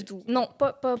non, pas du tout. Non,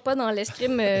 pas dans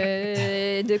l'escrime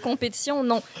de compétition,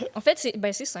 non. En fait,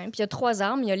 c'est simple. Il y a 3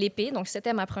 armes. Il y a l'épée, donc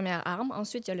c'était ma première arme.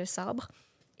 Ensuite, il y a le sabre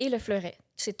et le fleuret.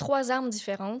 C'est 3 armes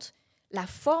différentes. La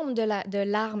forme de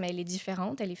l'arme, elle est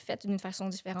différente. Elle est faite d'une façon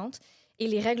différente. Et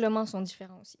les règlements sont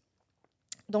différents aussi.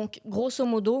 Donc, grosso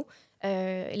modo,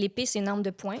 l'épée, c'est une arme de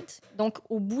pointe. Donc,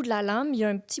 au bout de la lame, il y a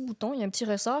un petit bouton, il y a un petit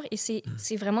ressort et c'est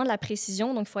vraiment de la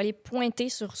précision. Donc, il faut aller pointer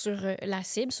sur la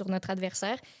cible, sur notre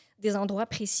adversaire, des endroits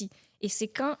précis. Et c'est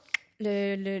quand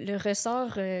le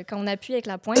ressort, quand on appuie avec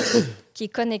la pointe, qui est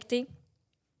connecté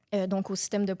donc au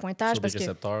système de pointage. Sur Parce des que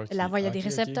récepteurs là, il y a des Ok, ok.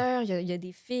 récepteurs, il y a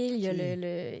des fils,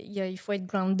 il faut être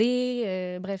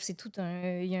groundé. Bref, c'est tout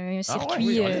il y a un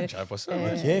circuit. Ah oui, j'avais pas ça.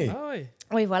 ouais. OK. Ah ouais.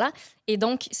 Oui, voilà. Et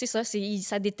donc, c'est ça.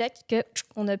 Ça détecte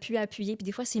qu'on a pu appuyer. Puis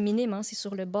des fois, c'est minime. Hein, c'est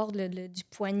sur le bord du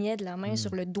poignet de la main,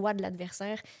 sur le doigt de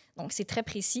l'adversaire. Donc, c'est très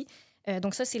précis.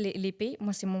 Donc, ça, c'est l'épée.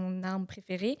 Moi, c'est mon arme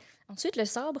préférée. Ensuite, le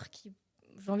sabre, qui,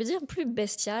 j'ai envie de dire, plus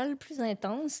bestial, plus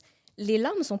intense. Les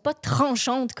lames ne sont pas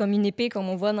tranchantes comme une épée, comme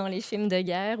on voit dans les films de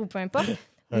guerre ou peu importe.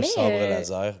 Un sabre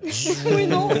laser. Oui,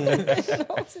 non. Non,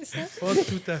 c'est ça. Pas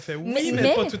tout à fait. Oui, mais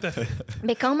Mais- pas tout à fait.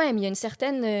 Mais quand même, il y a une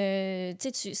certaine... tu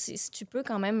sais, tu peux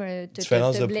quand même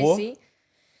Différence te de poids? blesser.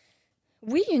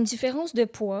 Oui, il y a une différence de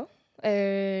poids.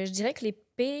 Je dirais que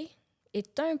l'épée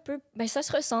est un peu... Ben, ça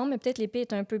se ressemble, mais peut-être l'épée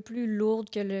est un peu plus lourde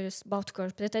que le... Bon, en tout cas,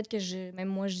 peut-être que même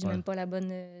moi, je dis Ouais. même pas la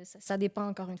bonne... ça dépend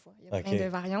encore une fois. Il y a OK. plein de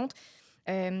variantes.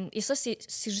 Et ça, c'est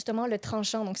justement le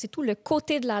tranchant. Donc, c'est tout le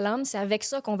côté de la lame. C'est avec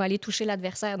ça qu'on va aller toucher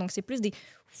l'adversaire. Donc, c'est plus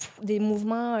des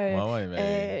mouvements... Ouais,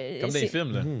 mais comme dans les c'est-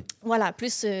 films. Là. Voilà,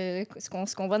 plus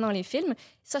ce qu'on voit dans les films.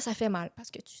 Ça fait mal parce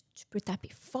que tu peux taper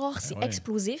fort, c'est ouais.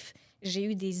 explosif. J'ai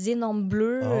eu des énormes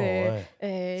bleus. Ah ouais.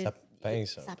 euh, Ça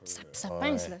pince un ça, peu. ça Ouais.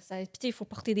 pince, là. Puis, il faut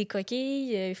porter des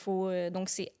coquilles. Il faut, donc,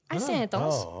 c'est assez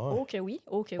intense. Ah, ouais. Oh que oui,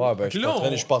 oh que oui. Ouais, ben,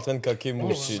 je suis pas en train de coquer, moi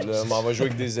aussi. Là. On va jouer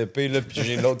avec des épées, là, puis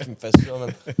j'ai l'autre qui me fait ça. On va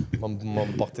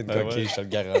me porter une Ben coquille, ouais. je te le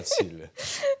garantis.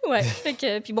 Là. Ouais. Fait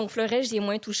que, puis bon, fleuret, j'y ai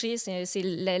moins touché.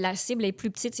 La cible est plus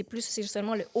petite. C'est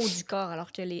seulement le haut du corps,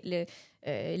 alors que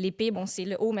l'épée, bon, c'est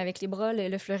le haut, mais avec les bras.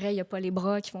 Le fleuret, il n'y a pas les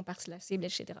bras qui font partie de la cible,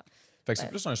 etc. Fait que c'est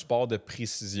plus un sport de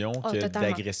précision que totalement.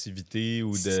 d'agressivité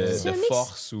ou C'est de un mix.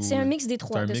 force. Ou... C'est un mix des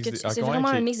trois. C'est un mix des- C'est Ah, vraiment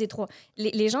ok. un mix des trois.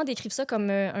 Les gens décrivent ça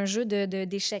comme un jeu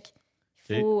d'échecs.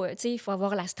 Il faut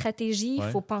avoir la stratégie, il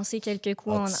Ouais. faut penser quelques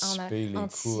coups Anticiper les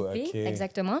coups, ok.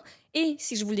 exactement. Et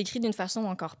si je vous l'écris d'une façon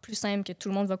encore plus simple que tout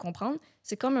le monde va comprendre,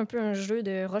 c'est comme un peu un jeu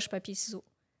de roche-papier-ciseaux.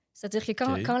 C'est-à-dire que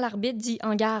Ok. quand l'arbitre dit «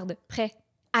 en garde, prêt,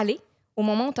 allez », au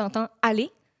moment où tu entends «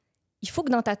 aller », il faut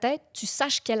que dans ta tête, tu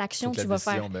saches quelle action Faut que tu la vas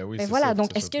faire. décision, ben oui, Ben c'est voilà, ça, donc faut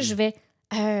que ça est-ce que soit je vais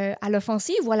à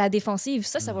l'offensive ou à la défensive?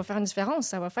 Ça va faire une différence.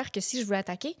 Ça va faire que si je veux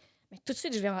attaquer, ben, tout de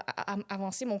suite, je vais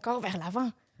avancer mon corps vers l'avant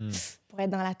pour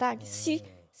être dans l'attaque. Si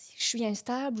je suis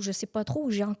instable ou je sais pas trop, ou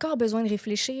j'ai encore besoin de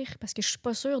réfléchir parce que je suis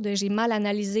pas sûre j'ai mal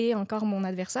analysé encore mon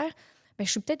adversaire, ben,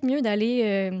 je suis peut-être mieux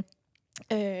d'aller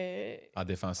en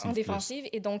défensive. en plus. défensive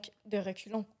et donc de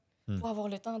reculons pour avoir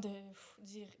le temps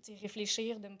d'y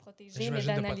réfléchir, de me protéger, mais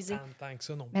J'imagine de pas d'analyser. tant que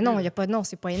ça non plus. Mais non, il y a pas de non,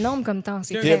 c'est pas énorme comme temps.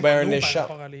 C'est Est-ce qu'il y a Ok, ben, un chrono par écharpe.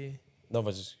 rapport à les- Non,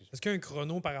 vas-y, excuse. Est-ce qu'il y a un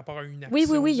chrono par rapport à une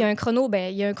action? Oui, il y a un chrono. Ben,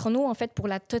 il y a un chrono, en fait, pour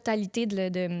la totalité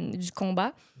du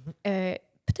combat.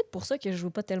 Peut-être pour ça que je ne veux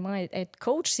pas tellement être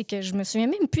coach, c'est que je me souviens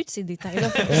même plus de ces détails-là.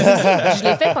 Je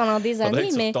l'ai fait pendant des Faudrait années,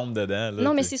 que tu mais... retombes dedans. Là,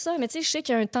 Non, mais puis- c'est ça. Mais tu sais, je sais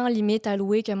qu'il y a un temps limite à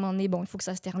louer, qu'à un moment donné, bon, il faut que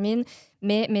ça se termine.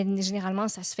 Mais généralement,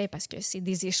 ça se fait parce que c'est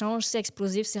des échanges, c'est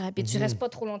explosif, c'est rapide. Tu restes pas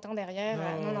trop longtemps derrière.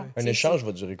 non. Un échange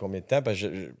va durer combien de temps? Parce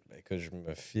que je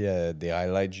me fie à des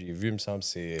highlights que j'ai vus, il me semble que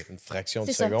c'est une fraction de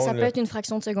C'est ça. seconde. Ça là. peut être une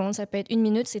fraction de seconde, ça peut être 1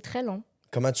 minute, c'est très long.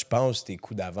 Comment tu penses tes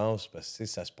coups d'avance? Parce que tu sais,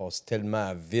 ça se passe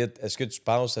tellement vite. Est-ce que tu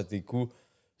penses à tes coups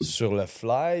sur le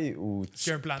fly ou Il y a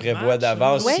tu un plan de prévois match,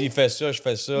 d'avance? ouais. S'il fait ça, je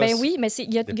fais ça. Ben oui, mais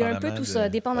il y a un peu Dépendamment tout de- ça,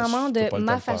 dépendamment Parce que t'as pas de le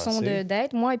ma temps de façon penser.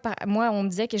 d'être. Moi, on me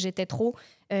disait que j'étais trop...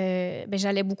 ben,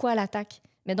 j'allais beaucoup à l'attaque.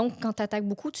 Mais donc, quand tu attaques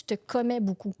beaucoup, tu te commets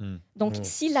beaucoup. Donc,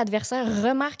 si l'adversaire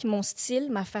remarque mon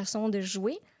style, ma façon de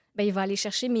jouer, ben, il va aller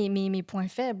chercher mes points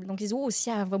faibles. Donc, il dit, oh, si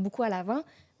elle va beaucoup à l'avant,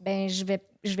 ben, je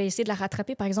vais essayer de la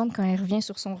rattraper, par exemple, quand elle revient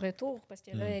sur son retour, parce que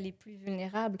là, elle est plus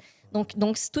vulnérable. Donc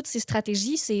toutes ces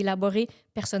stratégies, c'est élaboré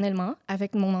personnellement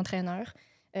avec mon entraîneur.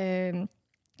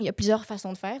 Il y a plusieurs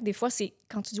façons de faire. Des fois, c'est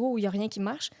quand tu dis, oh, il n'y a rien qui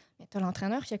marche, mais tu as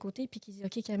l'entraîneur qui est à côté puis qui dit,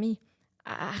 OK, Camille,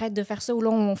 arrête de faire ça, ou là,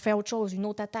 on fait autre chose, une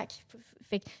autre attaque.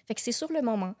 Fait que c'est sur le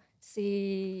moment.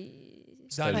 C'est...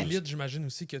 Dans Ouais. l'élite, j'imagine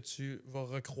aussi que tu vas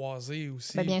recroiser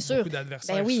aussi Ben, bien sûr. beaucoup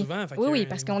d'adversaires Ben oui, souvent. Fait oui, qu'il y a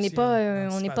parce aussi qu'on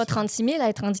n'est une pas 36 000 à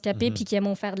être handicapés puis qui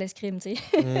aiment faire de l'escrime, tu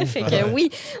sais. Fait que oui,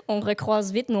 on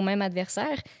recroise vite nos mêmes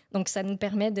adversaires. Donc, ça nous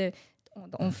permet de...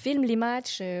 On filme les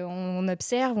matchs, on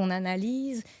observe, on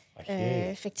analyse. OK.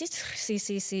 Fait que tu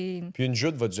sais, c'est... Puis une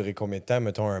joute va durer combien de temps?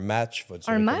 Mettons, un match va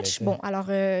durer Un combien match, de temps? bon, alors,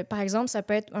 par exemple, ça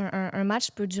peut être... Un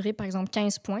match peut durer, par exemple,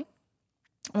 15 points.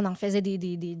 On en faisait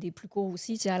des plus courts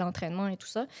aussi, tu sais, à l'entraînement et tout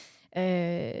ça.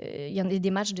 Il y en a des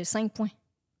matchs de 5 points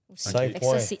aussi. 5 Fait que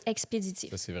points. ça, c'est expéditif.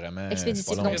 Ça, c'est vraiment. Expéditif.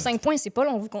 pas long. Donc, 5 points, c'est pas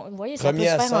long. Vous voyez, ça Premier peut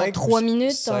se à faire en 5 3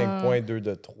 minutes. 5 points, 2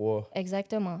 de 3.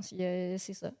 Exactement.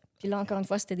 C'est ça. Puis là, encore une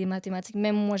fois, c'était des mathématiques.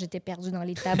 Même moi, j'étais perdue dans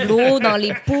les tableaux, dans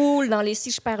les poules, dans les si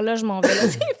je perds là, je m'en vais là.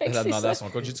 Fait que Elle a c'est demandé ça. à son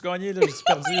coach, j'ai-tu gagné, là? J'ai-tu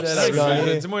perdu, là? J'ai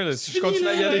gagné. Dis-moi, là, si je continue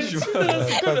à y aller, je vais.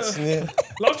 Continue.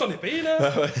 Lâche ton épée,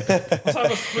 là. On s'en va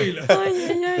souper, là. Aïe,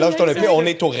 aïe, aïe, Là, je t'en ai aïe, pris, on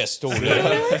est au resto. Là.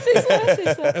 c'est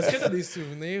ça. Est-ce que tu as des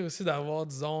souvenirs aussi d'avoir,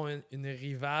 disons, une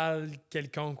rivale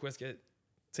quelconque ou est-ce que, tu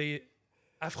sais,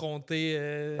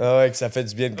 affronter. Ah ouais, que ça fait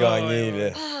du bien de Ah gagner. ouais.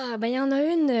 Là. Ah, ben, il y en a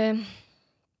une.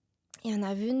 Il y en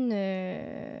avait une.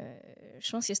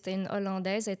 Je pense que c'était une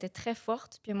Hollandaise. Elle était très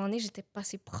forte. Puis à un moment donné, j'étais pas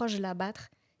assez proche de la battre,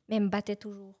 mais elle me battait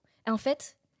toujours. En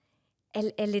fait,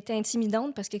 elle était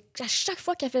intimidante parce que à chaque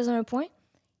fois qu'elle faisait un point,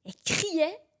 elle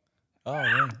criait Ah, ouais.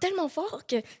 tellement fort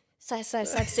que ça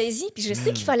te saisit. Puis je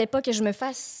sais qu'il fallait pas que je me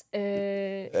fasse.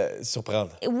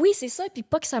 Surprendre. Oui, c'est ça. Puis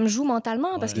pas que ça me joue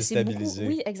mentalement parce Ouais. que c'est beaucoup. Déstabiliser.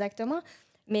 Oui, exactement.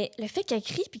 Mais le fait qu'elle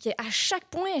crie puis qu'à chaque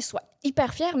point, elle soit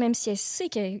hyper fière, même si elle sait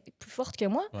qu'elle est plus forte que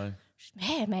moi, Ouais.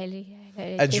 mais elle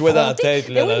Elle te est jouait dans la effrontée. tête,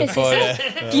 là, Ben oui, dans mais le c'est fond.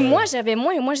 ça. là. Puis moi, j'avais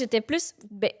moins. Moi, j'étais plus.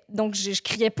 Donc, je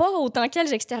criais pas autant qu'elle,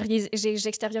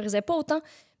 j'extériorisais pas autant.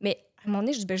 Mais à un moment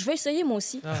donné, je dis, je vais essayer moi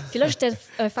aussi. Ah. Puis là, j'étais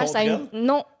face Contre à une. elle?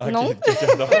 Non, Ok, non.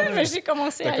 quelqu'un d'autre. Mais j'ai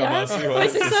commencé T'as ailleurs. commencé, ouais, Ouais,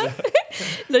 c'est ça.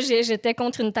 Là, j'étais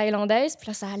contre une Thaïlandaise, puis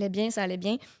là, ça allait bien.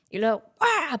 Et là,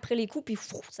 après les coups, puis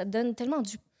ça te donne tellement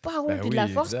du power Ben puis de la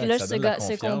oui, force. exact. Puis là, Ça ce, donne la ce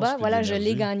confiance, combat, puis de voilà, je l'ai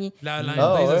l'énergie. gagné. La Ah,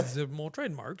 Hollandaise, ouais. elle se disait, mon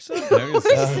trademark, ça. Ben oui,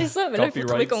 c'est ça. C'est ça. Mais là, il faut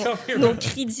trouver Copyright. nos cris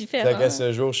Fait différents. qu'à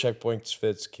ce jour, chaque point que tu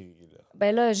fais, tu cries. Là.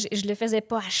 Ben là, je le faisais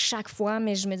pas à chaque fois,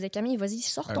 mais je me disais, Camille, vas-y,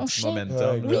 sors Un ton petit chien.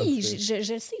 momentum. Ouais, Oui, exact.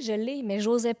 je le sais que je l'ai, mais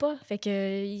j'osais pas. Fait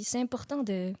que c'est important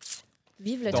de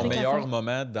vivre le Ton truc à meilleur fond.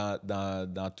 moment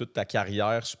dans toute ta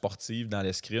carrière sportive dans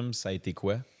l'escrime, ça a été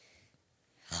quoi?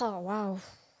 Oh, wow.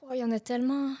 Oh, il y en a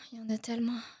tellement.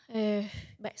 Ben,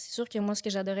 c'est sûr que moi, ce que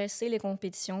j'adorais, c'est les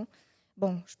compétitions.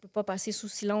 Bon, je peux pas passer sous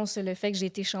silence le fait que j'ai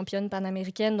été championne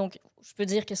panaméricaine, donc je peux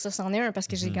dire que ça, c'en est un parce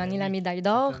que j'ai gagné la médaille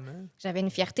d'or. Totalement. J'avais une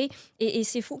fierté. Et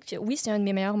c'est fou que, oui, c'est un de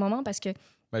mes meilleurs moments parce que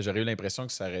Ben, j'aurais eu l'impression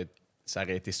que ça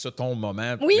aurait été ça ton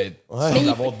moment. Oui. Mais Ouais. sans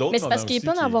avoir d'autres mais c'est parce moments qu'il aussi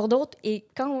peut en avoir d'autres. Et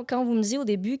quand vous me dites au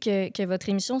début que votre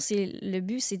émission, le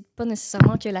but, c'est pas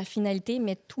nécessairement que la finalité,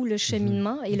 mais tout le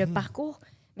cheminement et le parcours.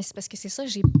 Mais c'est parce que c'est ça,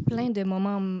 j'ai plein de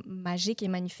moments magiques et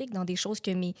magnifiques dans des choses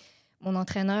que mon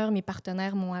entraîneur, mes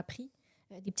partenaires m'ont appris.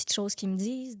 Des petites choses qu'ils me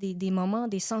disent, des moments,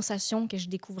 des sensations que je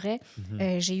découvrais.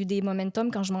 J'ai eu des momentum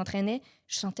quand je m'entraînais.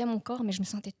 Je sentais mon corps, mais je me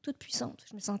sentais toute puissante.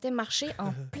 Je me sentais marcher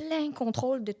en plein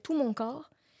contrôle de tout mon corps.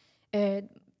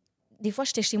 Des fois,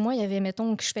 j'étais chez moi, il y avait,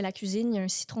 mettons, que je fais la cuisine, il y a un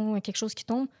citron, quelque chose qui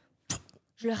tombe.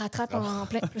 Je le rattrape en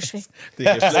plein. Puis là, je fais. Tes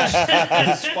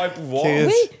réflexes, tes super pouvoirs. Chris.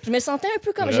 Oui, je me sentais un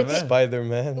peu comme Vraiment? j'étais.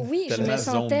 Spider-Man. Oui, je Tellement me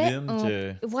sentais. zoned in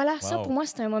que- Voilà, ça Wow. pour moi,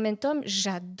 c'était un momentum.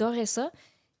 J'adorais ça.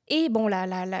 Et bon,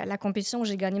 la compétition où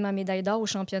j'ai gagné ma médaille d'or au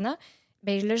championnat,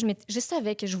 ben là, je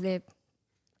savais que je voulais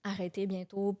arrêter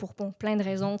bientôt pour plein de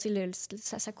raisons. Tu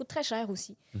sais, ça coûte très cher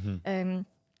aussi.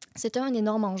 C'était un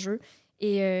énorme enjeu.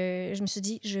 Et je me suis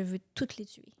dit, je veux toutes les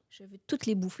tuer. Je veux toutes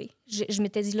les bouffer. Je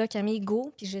m'étais dit là, Camille,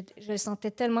 go. Puis je le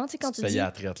sentais tellement. Tu sais, quand tu Tu dis. payes à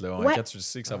la traite, là. Ouais. Quand tu le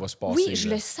sais que ça va se passer. Oui, je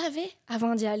là. le savais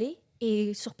avant d'y aller.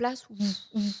 Et sur place,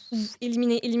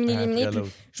 éliminer. Un après Puis l'autre.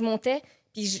 je montais.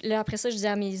 Puis là, après ça, je disais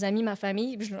à mes amis, ma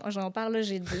famille, puis j'en parle, là,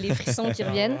 j'ai les frissons qui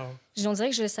reviennent. Ah, wow. On dirait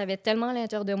que je le savais tellement à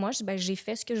l'intérieur de moi. Je dis, ben, j'ai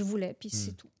fait ce que je voulais, puis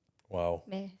c'est tout. Wow.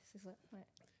 Mais c'est ça. Ouais.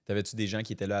 T'avais-tu des gens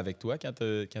qui étaient là avec toi quand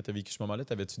t'as vécu ce moment-là?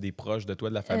 T'avais-tu des proches de toi,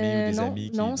 de la famille ou des non,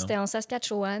 amis? non, c'était en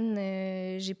Saskatchewan.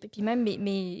 Puis même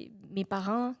mes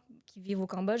parents qui vivent au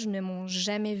Cambodge ne m'ont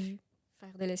jamais vu faire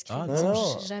de l'escrime. Ah, Ils non.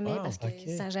 sont jamais, Wow, parce que ok.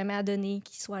 ça n'a jamais à donner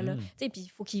qu'ils soient là. Tu sais, puis il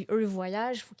faut qu'eux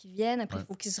voyagent, il faut qu'ils viennent, après il Ouais.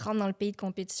 faut qu'ils se rendent dans le pays de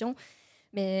compétition.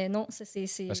 Mais non, ça c'est...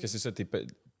 Parce que c'est ça,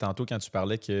 tantôt quand tu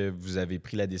parlais que vous avez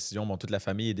pris la décision, bon, toute la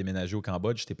famille est déménagée au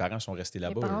Cambodge, tes parents sont restés Mes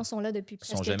là-bas. parents là. sont là depuis Ils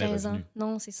sont presque jamais 15 ans. revenus.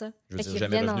 Non, c'est ça. Je veux Fait dire, qu'ils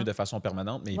jamais reviennent revenus de façon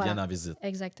permanente, mais Voilà. ils viennent en visite.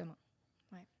 Exactement.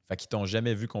 Fait qu'ils t'ont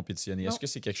jamais vu compétitionner. Non. Est-ce que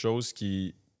c'est quelque chose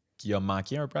qui a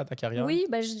manqué un peu à ta carrière? Oui,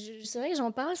 ben, c'est vrai que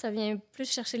j'en parle, ça vient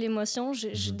plus chercher l'émotion.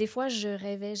 Mhm. Des fois, je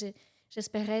rêvais,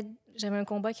 j'espérais, j'avais un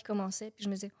combat qui commençait, puis je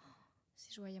me disais, oh,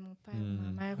 si je voyais mon père ou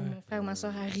ma mère ou mon frère ou ma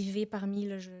soeur arriver parmi,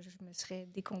 là, je me serais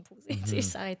décomposée. Tu sais,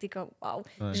 ça aurait été comme, wow.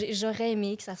 Ouais. J'aurais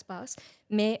aimé que ça se passe,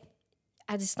 mais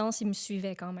à distance, ils me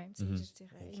suivaient quand même. Tu sais, Mhm. je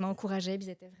dirais. Ils m'encourageaient, puis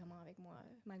ils étaient vraiment avec moi.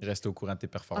 Malgré Rester au courant de tes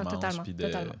performances. totalement, Puis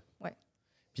totalement. Ouais.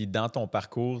 Puis dans ton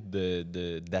parcours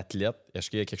d'athlète, est-ce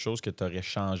qu'il y a quelque chose que tu aurais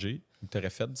changé ou tu aurais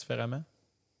fait différemment?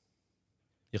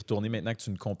 Y retourner maintenant que tu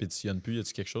ne compétitionnes plus, y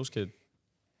a-t-il quelque chose que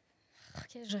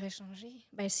Qu'est-ce que j'aurais changé?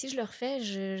 Ben, si je le refais,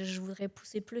 je voudrais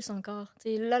pousser plus encore.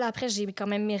 T'sais, là, après, j'ai quand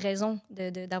même mes raisons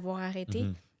d'avoir arrêté.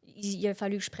 Il a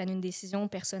fallu que je prenne une décision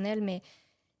personnelle, mais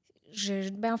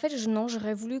en fait, non,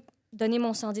 j'aurais voulu donner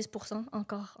mon 110%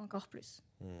 encore plus.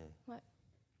 Ouais.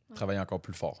 Travailler encore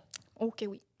plus fort. OK,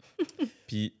 oui.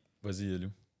 Puis, vas-y, Lou.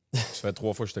 Ça fait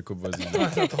 3 fois que je te coupe, vas-y.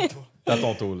 Attends, toi. T'as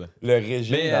ton tour, là. Le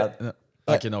régime...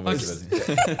 Mais, OK, non, vas-y.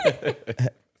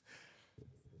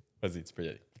 Vas-y, tu peux y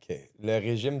aller.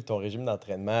 OK. Ton régime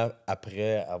d'entraînement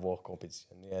après avoir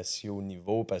compétitionné à si haut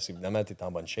niveau, parce qu'évidemment, tu es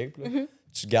en bonne shape, là.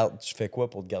 Tu fais quoi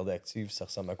pour te garder active? Ça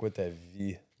ressemble à quoi ta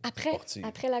vie sportive?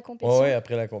 Après la compétition? Oui,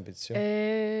 après la compétition.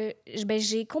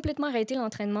 J'ai complètement arrêté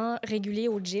l'entraînement régulier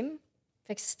au gym.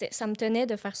 Fait que ça me tenait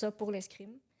de faire ça pour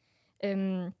l'escrime.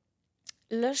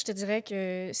 Là, je te dirais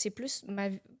que c'est plus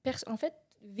en fait,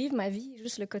 vivre ma vie,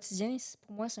 juste le quotidien,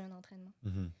 pour moi, c'est un entraînement.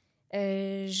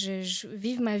 Je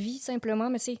vivre ma vie simplement,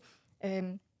 mais c'est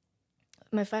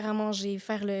me faire à manger,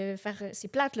 c'est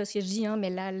plate là, ce que je dis, hein, mais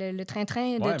le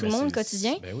train-train de tout le monde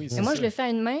quotidien. Ben oui, mais moi, je le fais à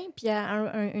une main puis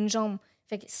à une jambe.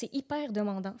 Fait que c'est hyper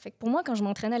demandant. Fait que pour moi, quand je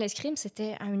m'entraînais à l'escrime,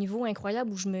 c'était à un niveau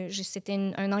incroyable où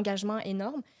c'était un engagement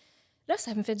énorme. Là,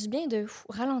 ça me fait du bien de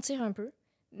ralentir un peu,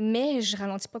 mais je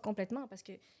ralentis pas complètement parce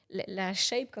que la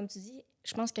shape, comme tu dis,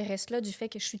 je pense qu'elle reste là du fait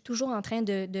que je suis toujours en train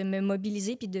de me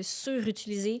mobiliser puis de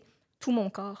surutiliser tout mon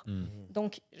corps.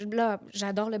 Donc là,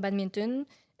 j'adore le badminton,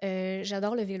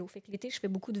 j'adore le vélo. Fait que l'été, je fais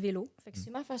beaucoup de vélo. Fait que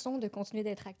c'est ma façon de continuer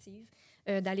d'être active,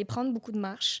 d'aller prendre beaucoup de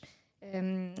marches,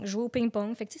 jouer au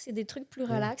ping-pong. Fait que c'est des trucs plus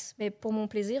relax, mais pour mon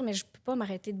plaisir, mais je peux pas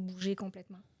m'arrêter de bouger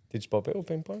complètement. T'es-tu pas pire au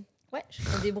ping-pong? Ouais, je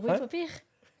me débrouille pas pire.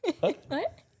 Ouais.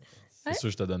 C'est sûr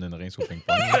que je te donne une rince au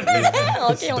ping-pong.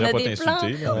 OK, on a des plans.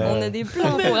 On a des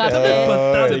plans pour Pas après.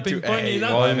 de table de ping-pong. Et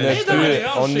là,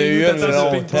 on a eu une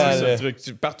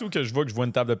longtemps. Partout que je vois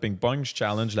une table de ping-pong, je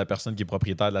challenge la personne qui est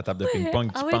propriétaire de la table de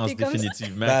ping-pong qui pense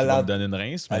définitivement qu'il va me donner une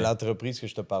rince. À l'entreprise que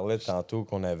je te parlais tantôt,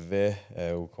 qu'on avait,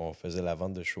 où qu'on faisait la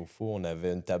vente de chauffe-eau, on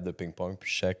avait une table de ping-pong, puis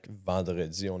chaque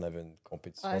vendredi, on avait une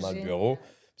compétition dans le bureau.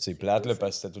 C'est plate, là,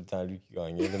 parce que c'était tout le temps lui qui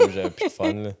gagnait. Là, moi, j'avais plus de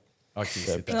fun. Là.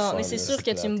 Okay, non, mais c'est sûr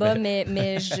que tu me bats, mais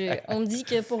on me dit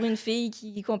que pour une fille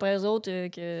qui compare aux autres,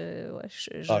 que ouais,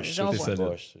 j'en vois.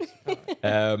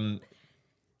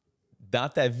 Dans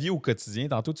ta vie au quotidien,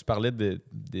 tantôt tu parlais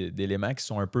d'éléments qui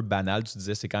sont un peu banals. Tu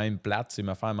disais c'est quand même plate, c'est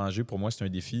me faire manger, pour moi c'est un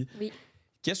défi. Oui.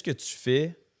 Qu'est-ce que tu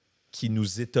fais qui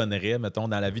nous étonnerait, mettons,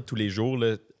 dans la vie de tous les jours?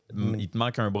 Là, il te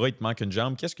manque un bras, il te manque une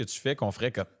jambe. Qu'est-ce que tu fais qu'on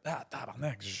ferait comme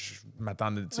tabarnak, je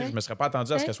me serais pas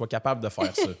attendu à ce qu'elle soit capable de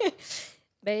faire ça?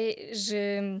 Ben,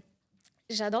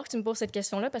 j'adore que tu me poses cette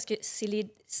question-là parce que c'est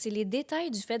les détails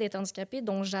du fait d'être handicapé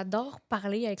dont j'adore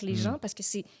parler avec les gens parce que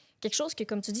c'est quelque chose que,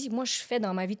 comme tu dis, moi, je fais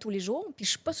dans ma vie tous les jours puis je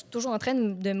suis pas toujours en train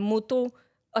de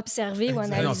m'auto-observer ou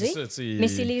analyser. Mais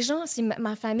c'est les gens, c'est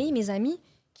ma famille, mes amis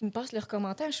qui me passent leurs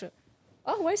commentaires. Je fais «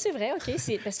 Ah ouais, c'est vrai, OK. »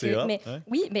 parce que, mais,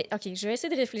 oui, mais OK, je vais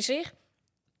essayer de réfléchir.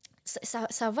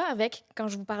 Ça va avec, quand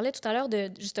je vous parlais tout à l'heure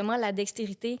de, justement, la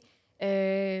dextérité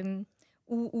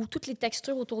ou toutes les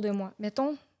textures autour de moi.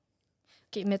 Mettons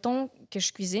que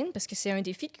je cuisine, parce que c'est un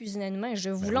défi de cuisiner à une main. Je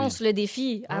vous lance le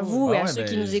défi à vous et à ceux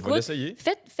qui nous écoutent.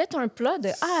 Faites un plat de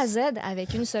A à Z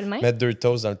avec une seule main. Mettre 2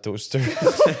 toasts dans le toaster.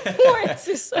 Oui,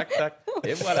 c'est ça. Tac, tac.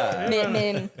 Et voilà.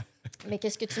 Mais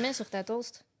qu'est-ce que tu mets sur ta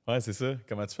toast? Ouais, c'est ça.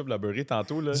 Comment tu fais pour la beurrer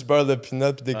tantôt? Là? Du beurre de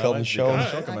peanut et des cornichons.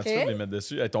 Comment tu fais pour les mettre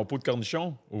dessus? Ton pot de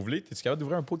cornichons, ouvre-les. Es-tu capable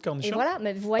d'ouvrir un pot de cornichons? Et voilà,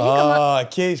 mais vous voyez comment...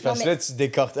 OK, parce que là, tu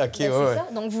décortes. OK, c'est ça.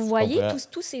 Donc, vous voyez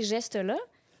tous ces gestes-là.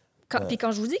 Puis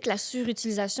quand je vous dis que la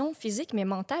surutilisation physique, mais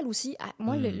mentale aussi,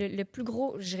 moi, le plus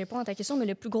gros... Je réponds à ta question, mais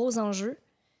le plus gros enjeu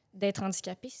d'être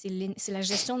handicapé, c'est la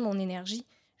gestion de mon énergie.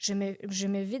 Je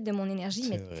me vide de mon énergie,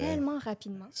 mais tellement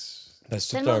rapidement.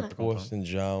 C'est tout un poids, c'est une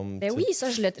jambe. Ben oui, ça,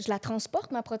 je la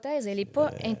transporte, ma prothèse. Elle n'est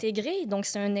pas intégrée, donc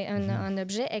c'est un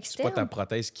objet externe. C'est pas ta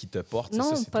prothèse qui te porte,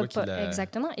 non, c'est toi qui la...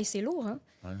 exactement. Et c'est lourd.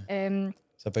 Hein?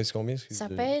 Ça pèse combien? Ça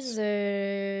pèse...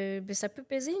 ça peut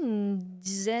peser une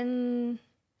dizaine...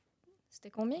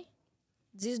 C'était combien?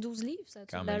 10-12 livres, ça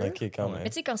a-tu de l'allure? OK, quand même. Mais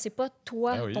tu sais, quand c'est pas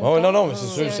toi, ton corps, non, mais c'est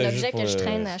sûr, c'est un objet que je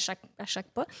traîne à chaque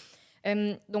pas.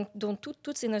 Donc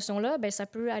toutes ces notions-là, ben, ça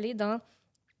peut aller dans...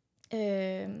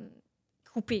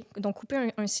 couper. Donc,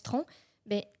 couper un citron,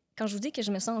 ben, quand je vous dis que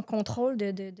je me sens en contrôle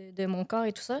de mon corps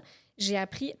et tout ça, j'ai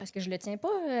appris, parce que je le tiens pas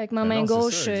avec ma main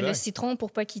gauche, le citron,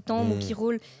 pour pas qu'il tombe ou qu'il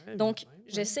roule. Donc,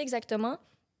 je sais exactement,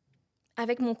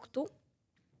 avec mon couteau,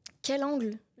 quel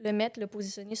angle le mettre, le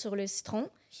positionner sur le citron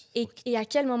et à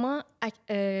quel moment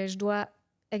je dois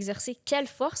exercer quelle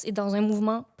force est dans un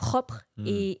mouvement propre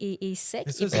et sec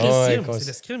Mais ça, et c'est précis. c'est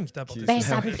l'escrime qui t'a apporté Ben,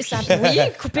 ça. oui,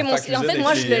 couper mon... En fait,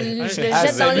 moi, je le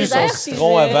jette dans les son airs. puis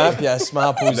citron avant, puis elle se met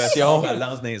en position. Elle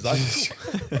lance dans les airs.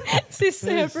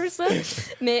 C'est un peu ça.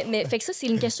 Mais fait que ça, c'est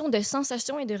une question de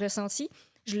sensation et de ressenti.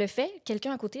 Je le fais,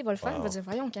 quelqu'un à côté va le faire, il va dire,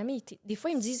 voyons, Camille, des fois,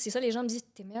 ils me disent, c'est ça, les gens me disent,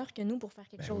 t'es meilleure que nous pour faire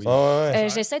quelque chose. Oui.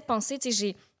 J'essaie de penser, tu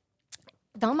sais,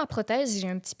 dans ma prothèse, j'ai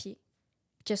un petit pied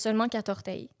qui a seulement 4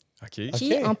 orteils. OK.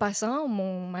 Qui, en passant,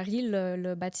 mon mari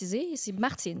l'a baptisé, c'est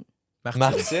Martine.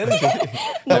 Martine?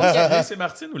 Donc, C'est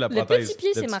Martine ou la prothèse? petit pied,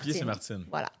 c'est Le petit Martine. pied, c'est Martine.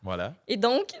 Voilà. Et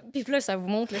donc, puis là, ça vous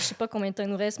montre, là, je sais pas combien de temps il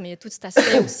nous reste, mais il y a tout cet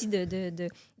aspect aussi des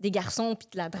garçons, puis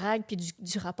de la drague, puis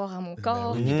du rapport à mon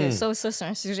corps, puis de ça, c'est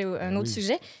un autre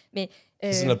sujet. Mais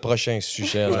C'est notre prochain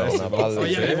sujet, là. On en parle. On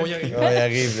y arrive. On y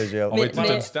arrive, là, j'ai hâte. On va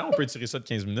écouter du temps, on peut étirer ça de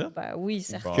 15 minutes. ben oui, Bon,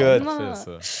 certainement. c'est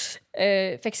ça.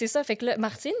 Fait que c'est ça. Fait que là,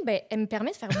 Martine, ben, elle me permet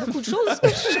de faire beaucoup de choses.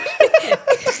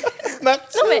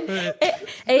 Martine! Non, mais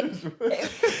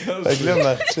Fait que là,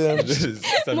 Martine.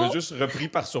 Ça m'a juste repris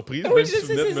par surprise. oui, Même je si tu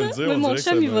sais, venais de c'est me le ça. dire, Mais on mon dirait que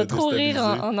ça chum, il m'a va trop rire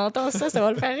déstabilisé. en entendant ça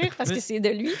va le faire rire parce que c'est de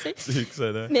lui, tu sais. C'est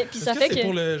excellent. Mais puis ça Est-ce fait que c'est que...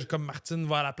 pour le comme Martine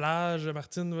va à la plage,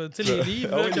 Martine va... Tu sais, les livres,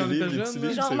 Ah là, oui, quand on les était livres, les jeune. petits là.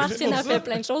 livres, Genre, c'est Martine pour a ça. fait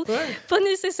plein de choses. Ouais. Pas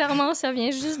nécessairement, ça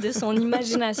vient juste de son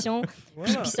imagination.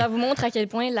 Puis ça vous montre à quel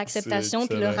point l'acceptation C'est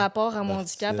puis le excellent. rapport à mon Martine.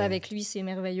 handicap avec lui, c'est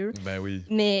merveilleux. Ben oui.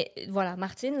 Mais voilà,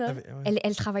 Martine, là, Ouais.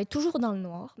 elle travaille toujours dans le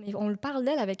noir, mais on le parle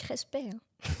d'elle avec respect. Hein.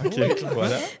 OK,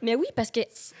 voilà. Mais oui, parce qu'elle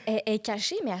est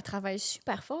cachée, mais elle travaille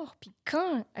super fort. Puis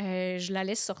quand je la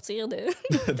laisse sortir de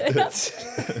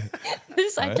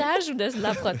sa Ouais. cage ou de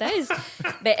la prothèse,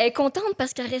 ben, elle est contente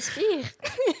parce qu'elle respire.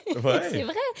 Ouais. C'est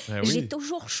vrai, Ben j'ai oui.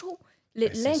 toujours chaud. Ben,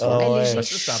 c'est ça. ouais. Parce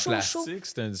que c'est en chaud. plastique,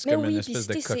 c'est Mais comme oui, une puis espèce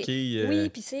de c'est- coquille. Oui,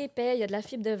 puis c'est épais, il y a de la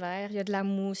fibre de verre, il y a de la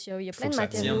mousse, il y a faut plein que de ça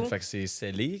matériaux. tienne, fait que c'est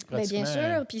scellé Ben, pratiquement.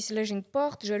 bien sûr, puis là j'ai une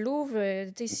porte, je l'ouvre.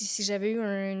 Tu sais, si j'avais eu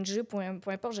une jupe ou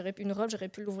peu importe, une robe, j'aurais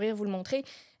pu l'ouvrir, vous le montrer.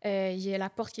 Il y a la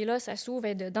porte qui est là, ça s'ouvre,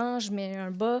 elle est dedans, je mets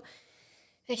un bas.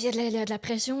 Fait qu'il il y a de la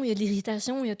pression, il y a de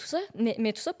l'irritation, il y a tout ça.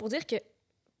 Mais tout ça pour dire que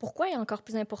pourquoi elle est encore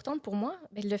plus importante pour moi,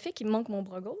 ben, le fait qu'il me manque mon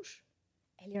bras gauche,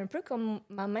 elle est un peu comme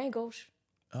ma main gauche.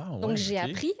 Ah, ouais, Donc j'ai OK.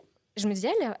 appris, je me disais,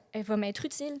 elle va m'être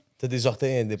utile. T'as des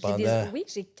orteils indépendants. Oui,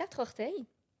 j'ai 4 orteils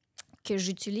que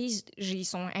j'utilise. Ils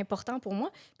sont importants pour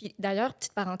moi. Puis d'ailleurs,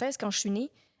 petite parenthèse, quand je suis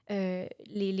née,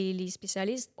 les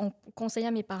spécialistes ont conseillé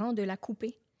à mes parents de la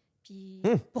couper. Puis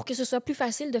pour que ce soit plus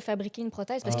facile de fabriquer une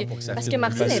prothèse. Parce pour que ça parce fitte que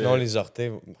Martine, plus, Sinon, les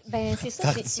orteils. ben, c'est ça.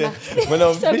 Martine. Martine, Moi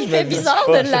non ça plus, me je fait me dis bizarre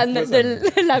pas,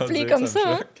 de l'appeler comme ça.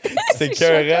 hein. C'est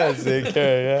écœurant, c'est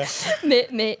écœurant.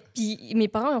 Mais puis mes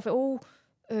parents ont fait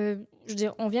je veux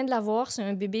dire, on vient de l'avoir, c'est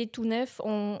un bébé tout neuf,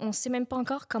 on sait même pas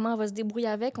encore comment on va se débrouiller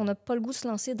avec, on n'a pas le goût de se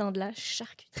lancer dans de la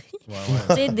charcuterie, Ouais,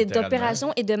 tu sais, littéralement.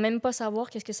 d'opérations et de même pas savoir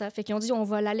qu'est-ce que ça fait. Qu'ils ont dit, on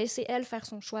va la laisser elle faire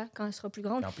son choix quand elle sera plus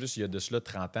grande. En plus, il y a de cela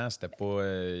 30 ans, c'était pas,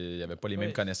 il n'y avait pas les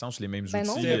mêmes connaissances, les mêmes Ben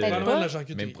non, outils, peut-être Probablement pas. de la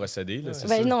charcuterie. même procédé. Là, c'est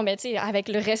Ben ça. non, mais tu sais, avec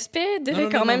le respect de Non, non,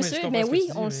 quand non, même mais je sûr. comprends Mais ce que oui, tu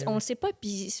dis, mais on le sait pas.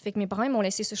 Puis ça fait que mes parents ils m'ont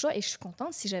laissé ce choix et je suis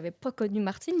contente. Si j'avais pas connu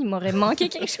Martine, il m'aurait manqué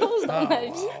quelque chose dans ma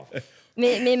vie.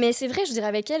 Mais c'est vrai, je dirais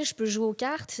avec elle, je peux jouer aux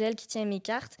cartes. C'est elle qui tient mes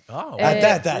cartes. Ah,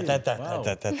 Attends.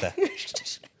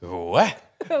 Ouais.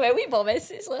 Ben oui, bon, ben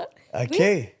c'est ça. OK.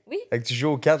 Oui. Fait que tu joues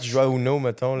aux cartes, tu joues à Uno,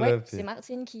 mettons. Ouais, Là, puis... c'est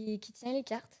Martine qui tient les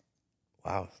cartes.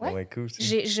 Wow, c'est Ouais. vraiment cool. Ça.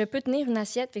 Je peux tenir une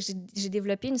assiette. Fait que j'ai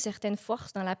développé une certaine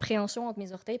force dans la préhension entre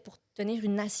mes orteils pour tenir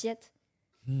une assiette.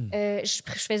 Je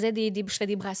fais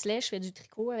des bracelets, je fais du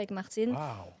tricot avec Martine.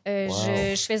 Wow.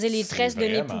 Je faisais les C'est tresses de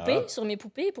mes vraiment poupées hot. sur mes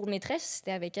poupées. Pour mes tresses,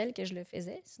 c'était avec elle que je le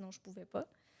faisais, sinon je pouvais pas.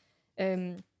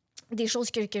 Des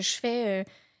choses que je fais...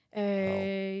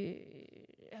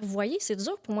 Vous voyez, c'est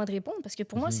dur pour moi de répondre parce que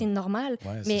pour moi, c'est normal.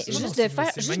 Ouais, mais c'est ça. juste de faire...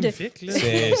 C'est juste magnifique, là.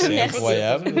 C'est Merci.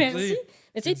 incroyable. Merci.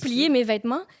 Mais tu sais, plier mes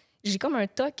vêtements, j'ai comme un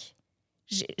toc.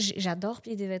 J'adore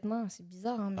plier des vêtements, c'est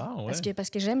bizarre. Hein, mais Ah, ouais. parce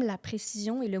que j'aime la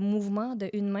précision et le mouvement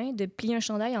d'une main, de plier un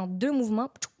chandail en 2 mouvements,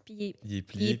 puis Il est il est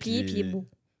plié, plié, puis il est beau.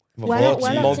 On Ou va alors- voir, tu ou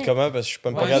me alors, montres tiens. comment parce que je suis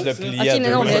pas Ouais, capable de c'est ça. plier OK, à mais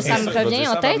deux non, mains. mais ça me Je vais revient dire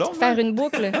ça en à ma tête, blonde, faire hein. une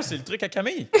boucle. Ah, c'est le truc à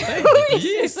Camille. Hey, il est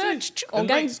plié, C'est ça, on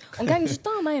gagne du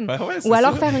temps même. Ben ouais, c'est Ou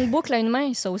alors ça. faire une boucle à une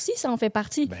main, ça aussi, ça en fait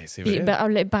partie. Ben, c'est Puis,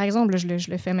 vrai. par exemple, je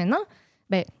le fais maintenant.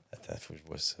 Attends, faut que je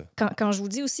vois ça. Quand je vous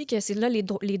dis aussi que c'est là, les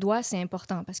doigts, c'est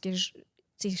important parce que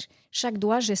chaque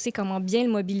doigt, je sais comment bien le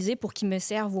mobiliser pour qu'il me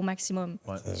serve au maximum.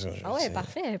 Ouais. Ah ouais,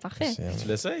 parfait. Tu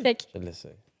l'essayes? Fait que- Je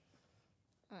l'essaie.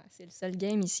 c'est le seul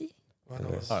game ici. Ouais, non,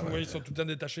 Ah, ouais. ouais, ils sont tout le temps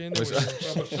détachés. Ouais, ça.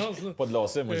 Pas de chance, là. Pas de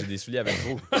lacet, moi j'ai des souliers avec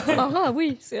vous. Ah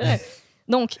oui, c'est vrai.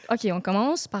 Donc, OK, on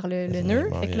commence par le nœud.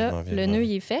 m'en Fait que viens, là, m'en viens, le m'en nœud, viens.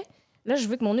 il est fait. Là, je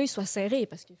veux que mon nœud il soit serré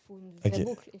parce qu'il faut une vraie OK.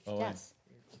 boucle efficace.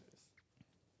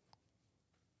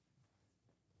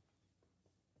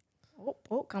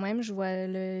 quand même, je vois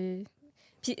le...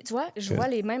 Puis, tu vois, je vois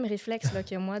les mêmes réflexes là,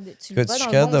 que moi. Tu Que le vois tu dans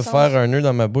es capable le de bon faire sens. un nœud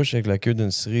dans ma bouche avec la queue d'une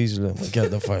cerise, là. Moi,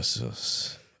 capable de faire ça.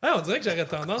 Ah, on dirait que j'aurais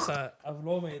tendance à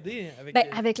vouloir m'aider avec...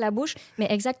 Avec la bouche, mais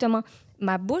exactement.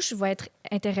 Ma bouche va être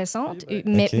intéressante, Oui,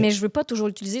 ben. mais, OK. mais je ne veux pas toujours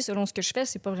l'utiliser selon ce que je fais.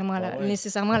 C'est pas vraiment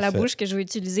nécessairement la Parfait. bouche que je vais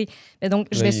utiliser. Mais donc,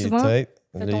 je Là, vais il est souvent... tête.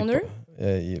 Fais Là, ton il est nœud. pas-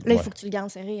 Là, il faut que tu le gardes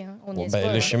serré. Hein. On Bon, niaise ben, pas,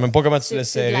 là, là. je sais même pas comment tu l'as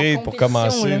C'est de la serré pour compétition,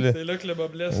 commencer. là. Là. C'est là que le bas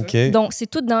blesse. OK. Hein. Donc, c'est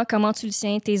tout dans comment tu le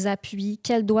tiens, tes appuis,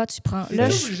 quel doigt tu prends. T'es Là,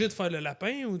 obligé de faire le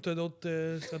lapin ou t'as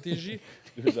d'autres stratégies?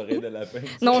 Les oreilles de lapin.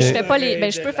 Non, OK. je fais pas les...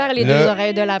 Ben, je peux faire les Là- deux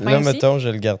oreilles de lapin Là, aussi. mettons, je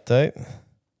le garde tête.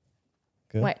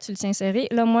 Ouais, tu le tiens serré.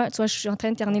 Là, moi, tu vois, je suis en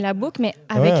train de terner la boucle, mais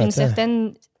avec attends. une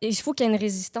certaine... Il faut qu'il y ait une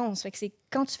résistance. Fait que c'est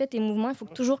quand tu fais tes mouvements, il faut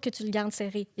toujours que tu le gardes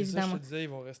serré, C'est ça, évidemment. je te disais, ils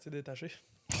vont rester détachés.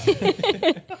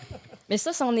 Mais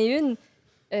ça, c'en est une.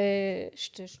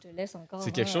 Je te laisse encore.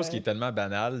 C'est quelque chose qui est tellement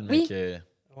banal, mais Oui. que...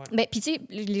 Ben, puis, tu sais,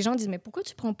 les gens disent, mais pourquoi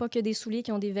tu prends pas que des souliers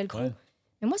qui ont des velcro? Ouais.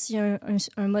 Mais moi, s'il y a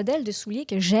un modèle de soulier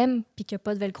que j'aime puis qui n'a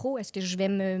pas de velcro, est-ce que je vais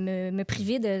me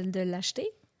priver de l'acheter?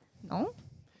 Non.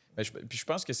 Ben, puis je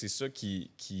pense que c'est ça qui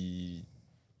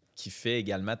fait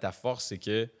également ta force, c'est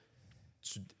que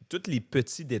tous les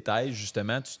petits détails,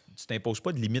 justement, tu t'imposes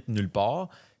pas de limite nulle part.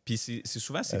 Puis c'est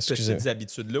souvent ces Excusez. petites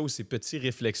habitudes-là ou ces petits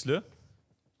réflexes-là.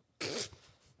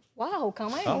 Wow, quand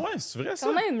même. Ah ouais, c'est vrai ça?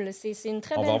 Quand même, là, c'est une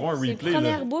très On belle... va avoir un c'est une replay,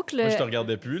 première là. boucle. Moi, je te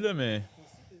regardais plus, là, mais...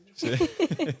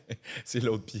 c'est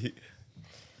l'autre pied.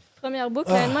 Première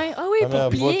boucle à une main. Ah oui, Première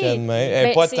pour boucle à plier. une main.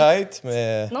 Ben, Pas c'est- tête,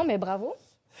 mais... Non, mais bravo.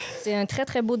 C'est un très,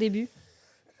 très beau début.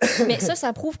 Mais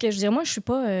ça prouve que, je veux dire, moi, je suis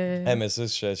pas... mais ça,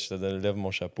 je te lève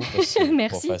mon chapeau parce que c'est pas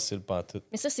Merci. facile pantoute.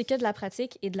 Mais ça, c'est que de la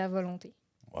pratique et de la volonté.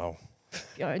 Wow.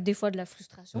 Puis, des fois, de la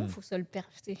frustration, il faut se le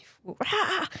percer.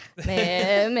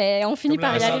 Mais on finit Comme la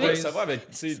par y ça arriver. Ça va avec,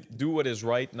 tu sais, do what is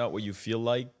right, not what you feel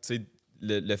like. Tu sais,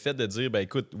 le fait de dire, ben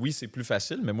écoute, oui, c'est plus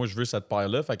facile, mais moi, je veux cette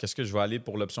paire-là. Fait qu'est-ce que je vais aller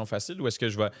pour l'option facile ou est-ce que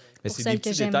je vais. Mais Pour c'est celle des que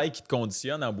petits j'aime. détails qui te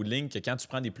conditionnent en bout de ligne que quand tu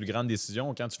prends des plus grandes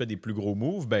décisions ou quand tu fais des plus gros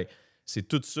moves, ben c'est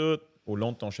tout ça au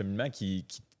long de ton cheminement qui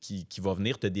va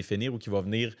venir te définir ou qui va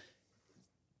venir.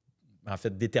 En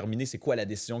fait, déterminer c'est quoi la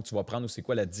décision que tu vas prendre ou c'est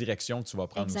quoi la direction que tu vas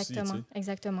prendre Exactement, aussi. Tu sais.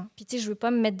 exactement. Puis, tu sais, je veux pas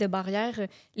me mettre de barrière.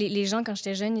 Les gens, quand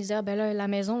j'étais jeune, ils disaient, ah, ben là, la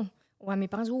maison. Ou à mes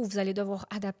parents, vous allez devoir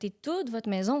adapter toute votre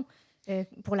maison.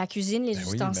 Pour la cuisine, les Ben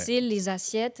oui, ustensiles, les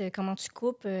assiettes, comment tu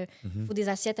coupes. Il faut des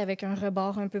assiettes avec un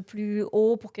rebord un peu plus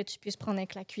haut pour que tu puisses prendre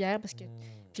avec la cuillère. Parce que...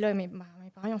 Puis là, mes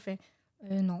parents ils ont fait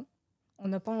non, on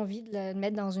n'a pas envie de la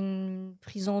mettre dans une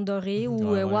prison dorée où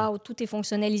Ouais, ouais. waouh, tout est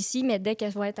fonctionnel ici, mais dès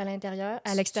qu'elle va être à l'intérieur, à Tu peux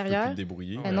plus l'extérieur, le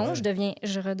débrouiller. ben non,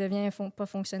 je redeviens pas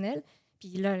fonctionnel. Puis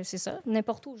là, c'est ça.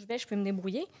 N'importe où je vais, je peux me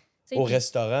débrouiller. Tu sais, Au puis-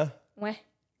 restaurant, Ouais.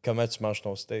 comment tu manges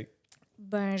ton steak?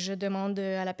 Ben, je demande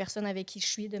à la personne avec qui je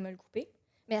suis de me le couper.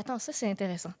 Mais attends, ça, c'est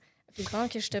intéressant. Puis pendant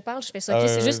que je te parle, je fais ça. OK,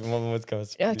 c'est juste... Moi, comment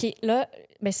tu fais? OK, là,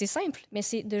 ben, c'est simple, mais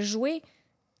c'est de jouer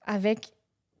avec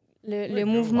le Oui,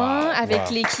 mouvement, wow, avec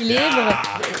wow. l'équilibre.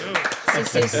 C'est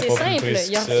C'est pas plus simple.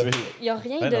 précis Il que ça. n'y a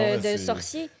rien Ben non, de c'est-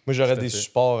 sorcier. Moi, j'aurais Tout à des fait.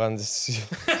 supports en dessous.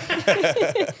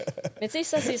 Mais tu sais,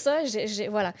 ça, c'est ça.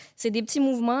 Voilà. C'est des petits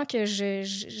mouvements que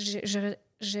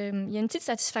il y a une petite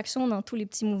satisfaction dans tous les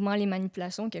petits mouvements, les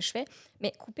manipulations que je fais.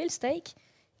 Mais couper le steak,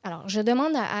 alors, je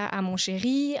demande à mon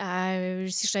chéri,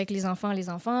 si je suis avec les enfants,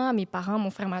 à mes parents,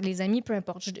 mon frère, les amis, peu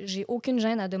importe. J'ai aucune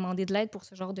gêne à demander de l'aide pour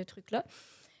ce genre de truc-là.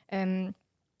 Ben,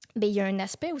 il y a un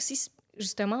aspect aussi,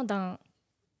 justement, dans...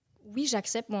 Oui,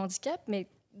 j'accepte mon handicap, mais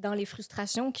dans les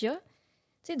frustrations qu'il y a,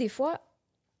 tu sais, des fois,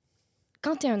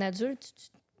 quand tu es un adulte,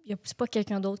 c'est pas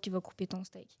quelqu'un d'autre qui va couper ton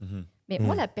steak. Mhm. Mais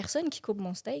moi, la personne qui coupe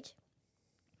mon steak,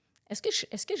 est-ce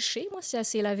que je sais, moi, si elle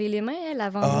s'est lavé les mains, elle,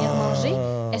 avant de venir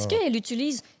manger? Est-ce qu'elle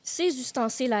utilise ses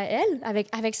ustensiles à elle,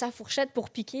 avec sa fourchette pour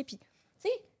piquer? Puis, tu sais,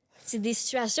 c'est des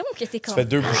situations que t'es Tu comme... fais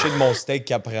 2 bouchées de mon steak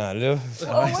qu'elle prend là.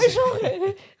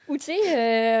 Ou, tu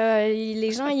sais,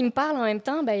 les gens, ils me parlent en même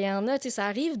temps, ben il y en a, tu sais, ça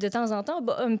arrive de temps en temps,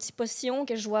 un petit postillon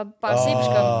que je vois passer, puis je suis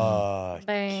comme... Ah,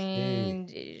 Ben,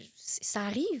 ça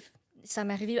arrive. Ça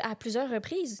m'est arrivé à plusieurs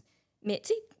reprises. Mais, tu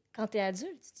sais, quand t'es adulte...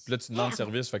 Puis là, tu demandes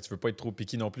service, fait que tu veux pas être trop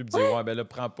piqué non plus, puis dire, ouais, ben là,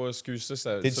 prends pas, excuse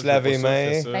ça. T'es-tu ça, je veux lavé pas les ça, mains?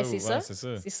 fais ça, Ben, ou- c'est ouais, ça. c'est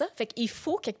ça. C'est ça. Fait qu'il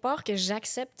faut quelque part que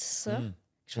j'accepte ça. Mm.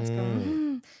 Je fasse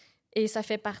comme... Et ça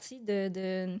fait partie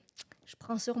de... Je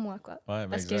prends sur moi, quoi. Ouais, ben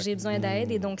Parce que exact. j'ai besoin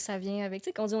d'aide et donc ça vient avec... Tu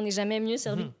sais, quand on dit on n'est jamais mieux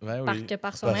servi Ouais, par, oui. que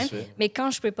par soi-même. Parfait. Mais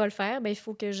quand je peux pas le faire, ben il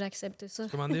faut que j'accepte ça.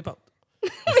 Commande des pâtes.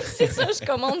 C'est ça, je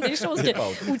commande des choses Des que...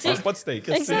 pâtes. Ou tu sais, Mange pas de steak.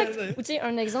 exact. Ou tu sais,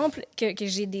 un exemple que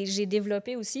j'ai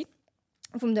développé aussi,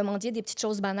 vous me demandiez des petites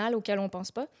choses banales auxquelles on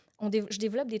pense pas. Je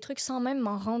développe des trucs sans même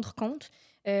m'en rendre compte.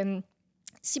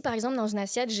 Si, par exemple, dans une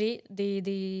assiette, j'ai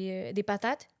des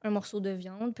patates, un morceau de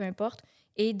viande, peu importe,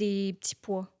 et des petits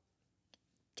pois.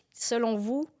 selon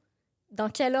vous, dans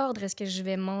quel ordre est-ce que je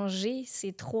vais manger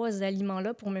ces 3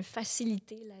 aliments-là pour me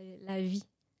faciliter la vie?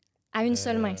 À une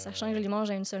seule main, sachant que je les mange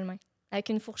à une seule main, avec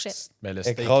une fourchette. Ben, le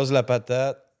steak. Écrase la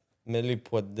patate, mets les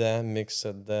pois dedans, mixe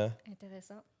ça dedans.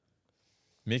 Intéressant.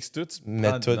 Mixe tout.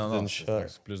 Mets tout non, d'une shot.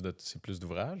 C'est plus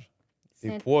d'ouvrage.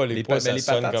 Les pois, ça les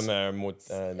sonne patates, comme un mot de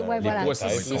Ouais, voilà. pois, ça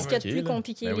va être C'est ce qu'il y a de plus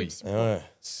compliqué, Ben les oui. petits Ah pois. ouais.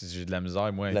 Si j'ai de la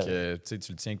misère, moi, avec, tu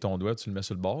le tiens avec ton doigt, tu le mets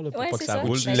sur le bord là, pour Ouais, pas que c'est ça ça.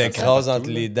 roule. Tu Ben, l'écrases partout, entre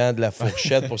là. les dents de la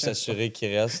fourchette pour s'assurer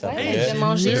qu'il reste Ouais, après. je vais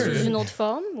manger mieux. sous une autre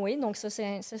forme, oui. Donc, ça,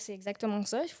 c'est exactement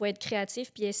ça. Il faut être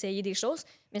créatif puis essayer des choses.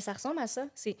 Mais ça ressemble à ça.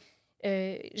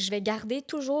 Je vais garder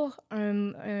toujours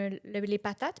les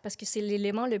patates parce que c'est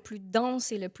l'élément le plus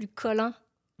dense et le plus collant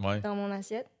Ouais. dans mon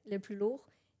assiette, le plus lourd.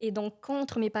 Et donc,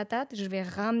 contre mes patates, je vais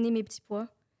ramener mes petits pois.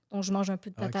 Donc, je mange un peu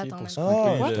de patates Ok, en pour même se temps.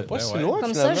 Ah, couper, j'étais le- pas si ouais. loin,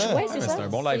 Comme ça, finalement. ouais, Ouais, c'est mais ça. c'est un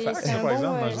bon life hack, C'est ça, un par bon,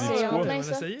 exemple, manger des c'est petits en pois. plein On va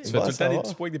ça. essayer. Tu fais tout le temps des savoir.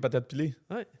 petits pois avec des patates pilées.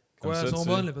 Ouais. Comme Quoi, ça, elles sont tu-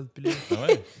 bonnes, les pâtes pilées. Ah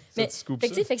ouais. Mais, Ça, tu coupes fait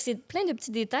que, tu ça. sais, fait que c'est plein de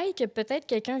petits détails que peut-être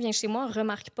quelqu'un vient chez moi,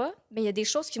 remarque pas, mais il y a des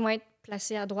choses qui vont être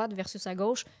placées à droite versus à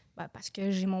gauche parce que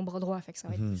j'ai mon bras droit. Fait que ça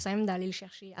va être plus simple d'aller le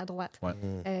chercher à droite. Ouais.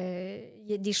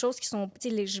 Il y a des choses qui sont... Tu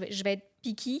sais, je vais être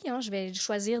picky, hein, je vais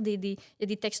choisir il y a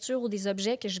des textures ou des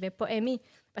objets que je vais pas aimer.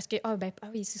 Parce que,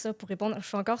 oui, c'est ça, pour répondre, je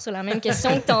suis encore sur la même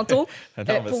question que tantôt. Ah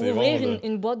non, mais Pour c'est ouvrir bon, là.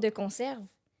 une boîte de conserve,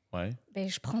 Ouais.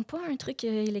 je prends pas un truc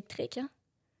électrique. Hein.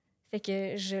 Fait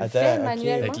que je le Attends, fais ok.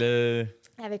 manuellement. Avec le.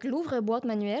 Avec l'ouvre-boîte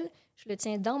manuel, je le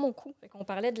tiens dans mon cou. On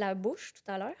parlait de la bouche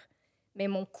tout à l'heure, mais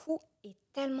mon cou est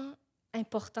tellement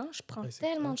important. Je prends Ouais, c'est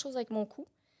tellement clair. de choses avec mon cou.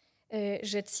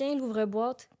 Je tiens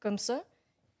l'ouvre-boîte comme ça.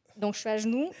 Donc, je suis à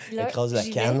genoux. puis là, Écrase la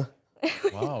j'y canne.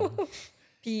 Wow.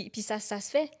 vais. Puis ça se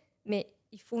fait. Mais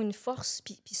il faut une force.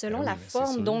 Puis selon Ben oui, la mais c'est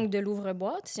forme sûr. donc de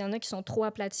l'ouvre-boîte, s'il y en a qui sont trop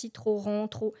aplatis, trop ronds,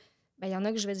 trop... il y en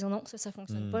a que je vais dire non, ça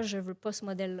fonctionne pas. Je veux pas ce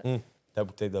modèle-là. Ta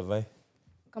bouteille de vin.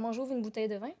 Comment j'ouvre une bouteille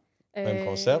de vin? Même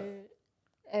concept?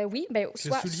 Oui, Le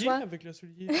soit... soulier, soit... avec le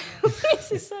soulier.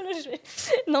 c'est ça, là,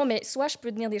 Non, mais soit je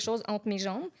peux tenir des choses entre mes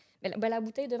jambes, mais la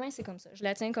bouteille de vin, c'est comme ça. Je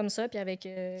la tiens comme ça, puis avec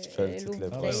fais le petit l'eau clip. bouteille,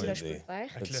 Ah ouais, là, je peux des- le faire.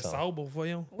 Avec le ça. sabre,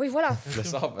 voyons. Oui, voilà. Le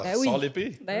sort, Ben oui. sort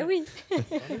l'épée. Ben oui.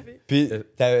 Puis,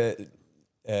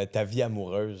 ta vie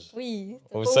amoureuse. Oui.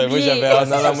 t'as Oh, pas ça, moi, oublié. j'avais. Ah,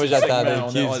 non, moi,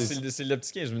 j'attendais. C'est le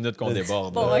petit 15 minutes qu'on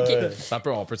déborde. Bon, là. OK. Ça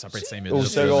peut être 5 minutes. Au là,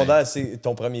 secondaire, c'est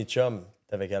ton premier chum.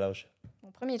 T'avais quel âge?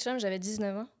 Mon premier chum, j'avais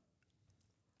 19 ans.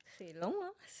 C'est long,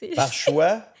 hein? Par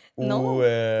choix? Non, Ou,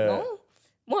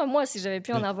 Non. Moi, si j'avais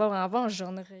pu en avoir un avant,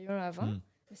 j'en aurais eu un avant. Hmm.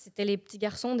 Mais c'était les petits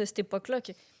garçons de cette époque-là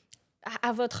que,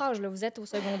 à votre âge, là, vous êtes au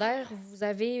secondaire, vous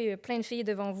avez plein de filles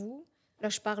devant vous. Là,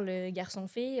 je parle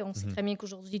garçon-fille. On sait très bien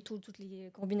qu'aujourd'hui, toutes les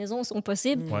combinaisons sont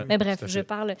possibles. Ouais, Mais bref, tout à je fait.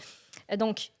 parle.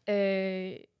 Donc,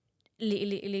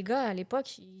 les gars, à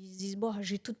l'époque, ils se disent bon,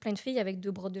 j'ai toutes plein de filles avec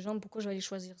 2 bras de jambes, pourquoi je vais aller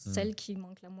choisir celle qui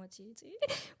manque la moitié? Tu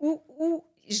sais? Ou,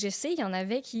 je sais, il y en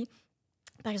avait qui,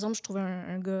 par exemple, je trouvais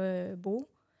un gars beau,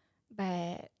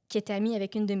 qui était ami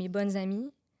avec une de mes bonnes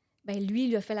amies. Lui, il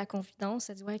lui a fait la confidence.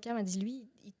 Elle dit ouais, Cam, elle dit lui,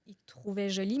 il te trouvait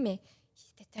jolie, mais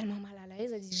il était tellement mal à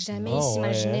l'aise. Elle dit jamais il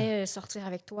s'imaginait sortir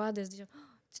avec toi, de se dire.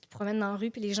 Tu te promènes dans la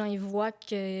rue, puis les gens, ils voient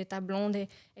que ta blonde est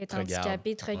Te regarde.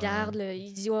 handicapée, te regarde. là.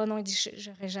 Il dit, oh non, il dit,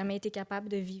 j'aurais jamais été capable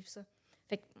de vivre ça.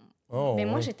 Fait que, Oh, mais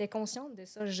moi, ouais. j'étais consciente de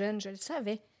ça, jeune, je le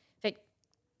savais. Fait que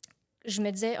je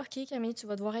me disais, OK, Camille, tu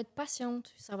vas devoir être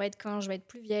patiente. Ça va être quand je vais être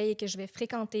plus vieille et que je vais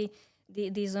fréquenter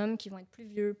des hommes qui vont être plus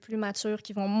vieux, plus matures,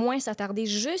 qui vont moins s'attarder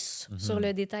juste sur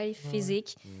le détail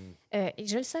physique. Et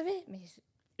je le savais, mais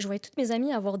je voyais toutes mes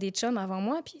amies avoir des chums avant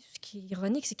moi, puis ce qui est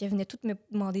ironique, c'est qu'elles venaient toutes me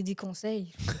demander des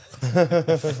conseils.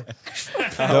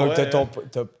 Donc,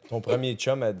 t'as ton premier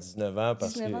chum à 19 ans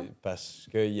 19 ans. parce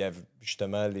que il y avait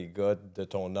justement les gars de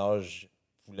ton âge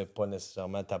voulaient pas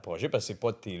nécessairement t'approcher parce que c'est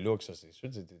pas tes looks, ça, c'est sûr.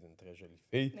 T'étais une très jolie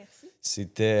fille. Merci.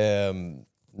 C'était.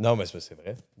 Non, mais c'est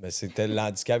vrai. Mais c'était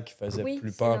l'handicap qui faisait Oui,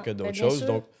 plus c'est peur non. que d'autres Ben, bien choses. sûr.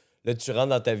 Donc, là, tu rentres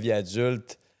dans ta vie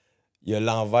adulte. Il y a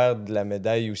l'envers de la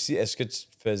médaille aussi. Est-ce que tu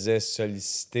te faisais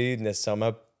solliciter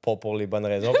nécessairement pas pour les bonnes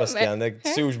raisons? Parce qu'il y en a... Tu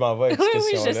sais où je m'en vais avec Oui, cette oui,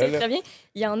 je question-là. sais là. très bien.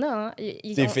 Il y en a, hein.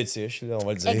 Des fétiches, là, on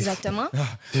va le dire. Exactement.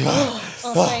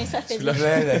 Enfin, ça fait bien.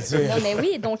 Non, mais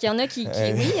oui, donc il y en a qui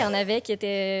oui, il y en avait qui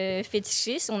étaient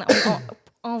fétichistes.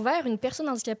 Envers une personne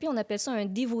handicapée, on appelle ça un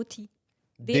devotee.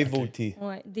 Dévoté.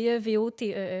 Oui,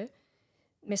 D-E-V-O-T-E-E.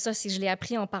 Mais ça, je l'ai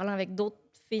appris en parlant avec d'autres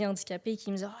filles handicapées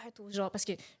qui me disaient genre, parce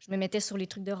que je me mettais sur les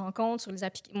trucs de rencontre, sur les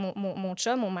mon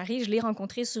chum, mon mari, je l'ai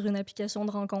rencontré sur une application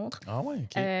de rencontre. Ah ouais,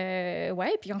 OK.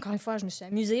 Ouais, puis encore une fois, je me suis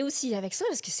amusée aussi avec ça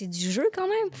parce que c'est du jeu quand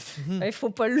même. Il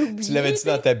faut pas l'oublier. Tu l'avais-tu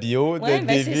dans ta bio de Ouais,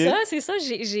 David? c'est ça.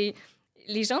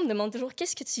 Les gens me demandent toujours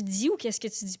qu'est-ce que tu dis ou qu'est-ce que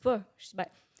tu dis pas. Je dis,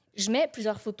 je mets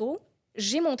plusieurs photos.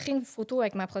 J'ai montré une photo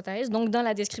avec ma prothèse. Donc, dans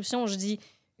la description, je dis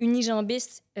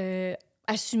unijambiste,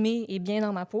 assumé et bien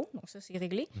dans ma peau. Donc ça, c'est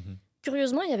réglé.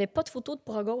 Curieusement, il n'y avait pas de photo de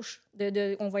bras gauche. On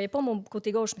ne voyait pas mon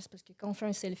côté gauche, mais c'est parce que quand on fait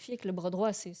un selfie avec le bras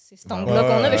droit, c'est cet angle-là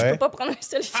qu'on a, mais je ne peux pas prendre un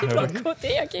selfie de l'autre côté,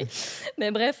 OK? Mais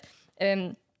bref.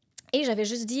 Et j'avais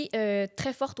juste dit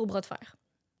très forte au bras de fer.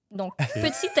 Donc,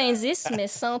 petit indice, mais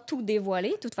sans tout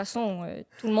dévoiler. De toute façon,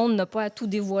 tout le monde n'a pas à tout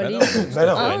dévoiler. Ben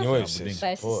non, Hein? anyway, C'est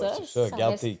c'est ça. ça.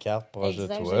 Garde reste- tes cartes proches de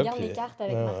Exact, toi. je garde puis- mes cartes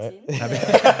avec Ouais, Martine.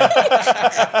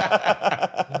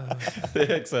 C'est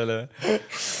excellent.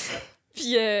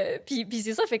 Puis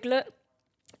c'est ça, fait que là,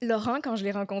 Laurent, quand je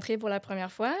l'ai rencontré pour la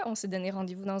première fois, on s'est donné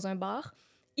rendez-vous dans un bar.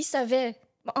 Il savait...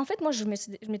 Bon, en fait, moi, je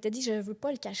m'étais dit, je veux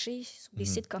pas le cacher sur des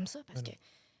sites comme ça parce que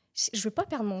je veux pas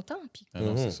perdre mon temps. Puis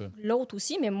Non, c'est ça. l'autre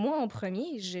aussi, mais moi, en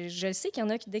premier, je sais qu'il y en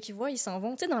a qui, dès qu'ils voient, ils s'en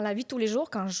vont. Tu sais, dans la vie de tous les jours,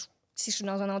 si je suis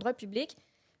dans un endroit public,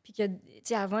 puis que, tu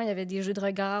sais, avant, il y avait des jeux de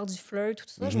regard, du flirt, tout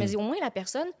ça, je me dis, au moins, la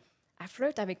personne, elle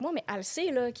flirte avec moi, mais elle sait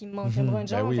là, qu'il me manque un bras de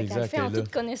jambe, oui, fait qu'elle le exact, fait en elle est là.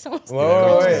 toute connaissance.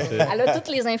 Ouais. Elle a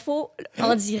toutes les infos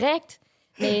en direct,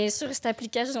 mais sur cette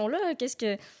application-là, qu'est-ce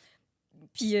que...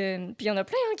 Puis il y en a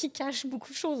plein qui cachent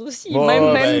beaucoup de choses aussi, Ouais,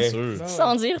 même ben, sûr.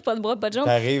 sans dire pas de bras, pas de jambes.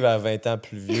 T'arrives à 20 ans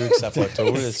plus vieux que sa photo,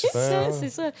 là, tu C'est fais. ça, hein? c'est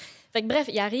ça. Fait que bref,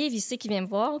 il arrive, il sait qu'il vient me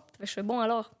voir. Je fais, bon,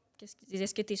 alors,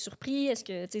 est-ce que t'es surpris? Est-ce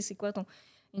que, tu sais, c'est quoi ton...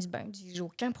 Il dit, j'ai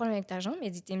aucun problème avec ta jambe. Il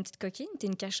dit, t'es une petite coquine, t'es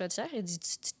une cachotière. Il dit,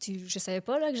 je savais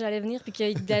pas là, que j'allais venir puis qu'il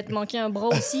allait te manquer un bras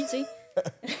aussi, tu sais.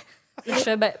 Puis je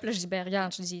fais, là, je dis,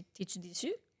 regarde, je dis, t'es-tu déçu?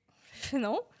 Il fait,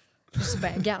 non. Je dis,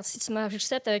 regarde, si tu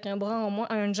m'acceptes avec un bras en moins,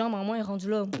 une jambe en moins, rendu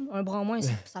là, un bras en moins,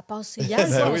 ça passe, c'est égal.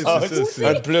 Ben oui, Ah, c'est ça,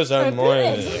 un de plus, un de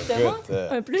moins. Exactement. Écoute,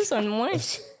 Un plus, un de moins.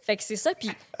 Fait que c'est ça, puis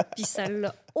ça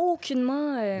l'a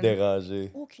aucunement... dérangé.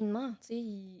 Aucunement, tu sais.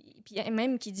 Puis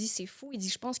même qui dit, c'est fou, il dit,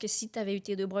 je pense que si t'avais eu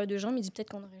tes deux bras et deux jambes, il dit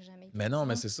peut-être qu'on n'aurait jamais été Mais non,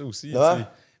 mais ensemble. c'est ça aussi. Ouais. Tu sais.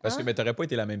 Parce que Hein? mais t'aurais pas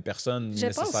été la même personne Je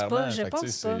pense nécessairement. pas, je Fait que, tu pense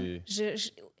sais, pas.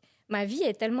 c'est- Ma vie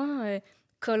est tellement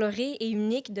colorée et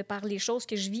unique de par les choses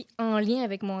que je vis en lien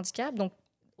avec mon handicap. Donc,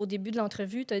 au début de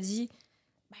l'entrevue, tu as dit,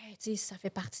 tu sais, ça fait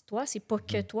partie de toi, c'est pas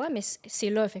que toi, mais c'est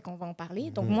là, fait qu'on va en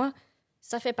parler. Donc, moi,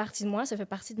 ça fait partie de moi, ça fait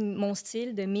partie de mon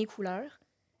style, de mes couleurs.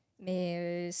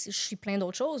 Mais je suis plein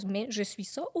d'autres choses, mais je suis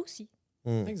ça aussi.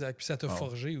 Exact. Puis ça t'a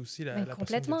forgé aussi la personne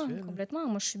Complètement, que tu es. là. complètement.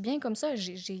 Moi, je suis bien comme ça.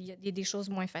 Il y a des choses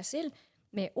moins faciles,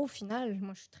 mais au final,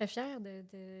 moi, je suis très fière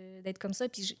d'être comme ça.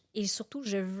 Puis et surtout,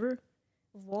 je veux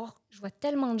voir... Je vois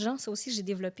tellement de gens, ça aussi, j'ai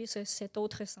développé cet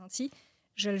autre ressenti.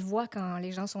 Je le vois quand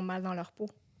les gens sont mal dans leur peau,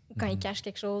 ou quand ils cachent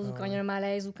quelque chose, ou quand il y a un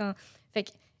malaise, ou quand... Fait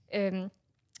que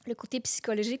le côté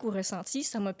psychologique ou ressenti,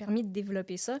 ça m'a permis de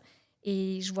développer ça.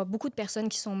 Et je vois beaucoup de personnes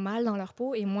qui sont mal dans leur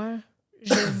peau, et moi,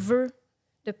 je veux...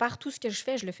 De par tout ce que je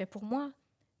fais, je le fais pour moi,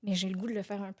 mais j'ai le goût de le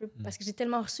faire un peu parce que j'ai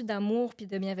tellement reçu d'amour puis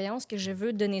de bienveillance que je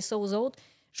veux donner ça aux autres.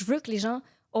 Je veux que les gens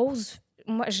osent.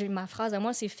 Moi, ma phrase à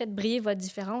moi, c'est « Faites briller votre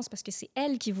différence » parce que c'est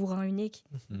elle qui vous rend unique.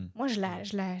 Moi, je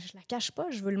la cache pas,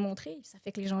 je veux le montrer. Ça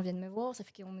fait que les gens viennent me voir, ça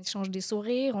fait qu'on échange des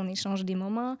sourires, on échange des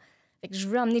moments. Fait que je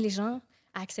veux amener les gens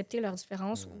à accepter leur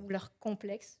différence ou leur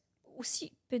complexe,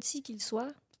 aussi petit qu'il soit.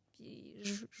 Puis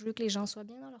je veux que les gens soient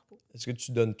bien dans leur peau. Est-ce que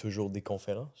tu donnes toujours des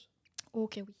conférences?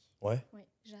 Ok, oui. Ouais. Oui,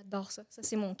 j'adore ça. Ça,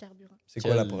 c'est mon carburant. C'est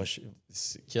quoi la prochaine?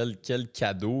 Quel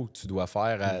cadeau tu dois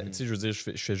faire à... Tu sais, je veux dire, je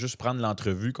fais juste prendre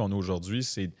l'entrevue qu'on a aujourd'hui.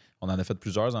 On en a fait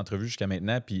plusieurs entrevues jusqu'à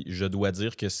maintenant, puis je dois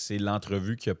dire que c'est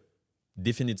l'entrevue qui a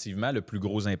définitivement le plus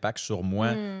gros impact sur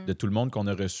moi de tout le monde qu'on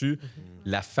a reçu.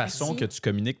 La façon Merci. que tu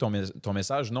communiques ton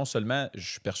message, non seulement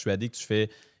je suis persuadé que tu fais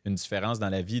une différence dans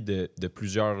la vie de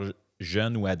plusieurs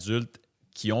jeunes ou adultes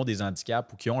qui ont des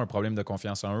handicaps ou qui ont un problème de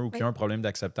confiance en eux ou qui ont un problème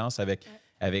d'acceptance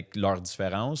avec leurs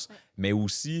différences, mais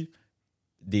aussi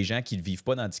des gens qui ne vivent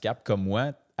pas d'handicap comme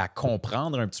moi, à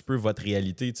comprendre un petit peu votre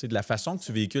réalité, tu sais, de la façon que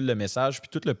tu véhicules le message, puis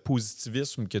tout le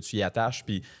positivisme que tu y attaches,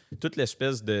 puis toute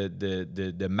l'espèce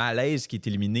de malaise qui est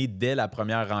éliminé dès la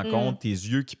première rencontre, tes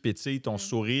yeux qui pétillent, ton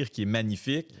sourire qui est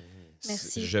magnifique.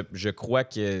 Merci. Je crois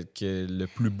que le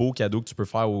plus beau cadeau que tu peux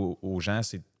faire aux gens,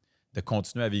 c'est de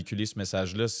continuer à véhiculer ce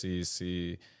message-là.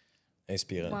 C'est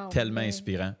Inspirant. Wow. tellement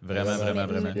inspirant. Vraiment, Merci. vraiment,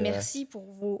 Mais- vraiment. Merci pour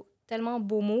vos tellement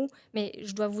beaux mots, mais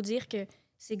je dois vous dire que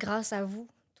c'est grâce à vous.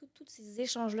 Tous ces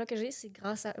échanges-là que j'ai, c'est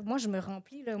grâce à... Moi, je me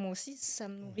remplis, là, moi aussi, ça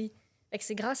me nourrit. Fait que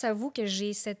c'est grâce à vous que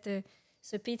j'ai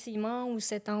ce pétillement ou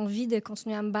cette envie de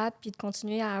continuer à me battre puis de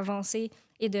continuer à avancer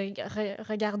et de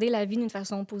regarder la vie d'une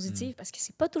façon positive parce que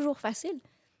c'est pas toujours facile.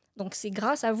 Donc, c'est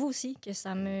grâce à vous aussi que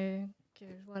ça me...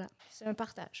 Voilà, c'est un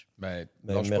partage. Ben,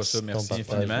 Ben, lâche pas merci ça, de ton merci partage,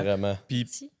 infiniment. vraiment. Puis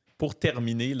Merci. pour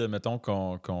terminer, là, mettons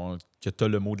que tu as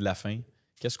le mot de la fin,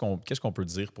 qu'est-ce qu'on peut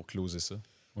dire pour closer ça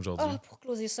aujourd'hui? Pour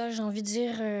closer ça, j'ai envie de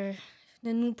dire,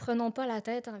 ne nous prenons pas la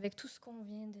tête avec tout ce qu'on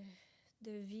vient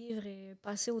de vivre et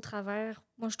passer au travers.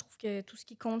 Moi, je trouve que tout ce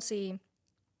qui compte, c'est...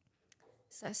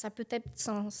 Ça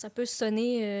peut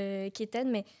sonner quétaine,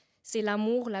 mais c'est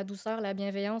l'amour, la douceur, la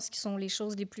bienveillance qui sont les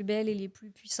choses les plus belles et les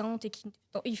plus puissantes.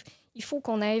 Donc, il faut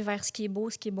qu'on aille vers ce qui est beau,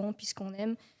 ce qui est bon, puis ce qu'on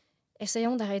aime.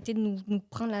 Essayons d'arrêter de nous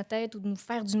prendre la tête ou de nous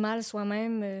faire du mal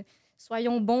soi-même.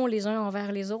 Soyons bons les uns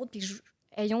envers les autres, puis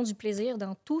ayons du plaisir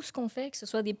dans tout ce qu'on fait, que ce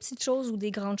soit des petites choses ou des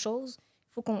grandes choses.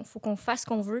 Il faut qu'on fasse ce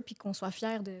qu'on veut, puis qu'on soit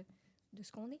fiers de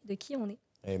ce qu'on est, de qui on est.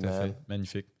 Tout à fait.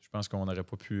 Magnifique. Je pense qu'on n'aurait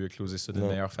pas pu closer ça d'une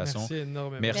meilleure façon. Merci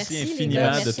énormément. Merci les infiniment gars,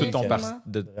 de merci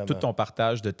infiniment. tout ton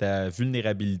partage, de ta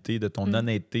vulnérabilité, de ton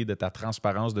honnêteté, de ta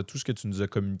transparence, de tout ce que tu nous as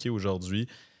communiqué aujourd'hui.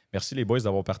 Merci les boys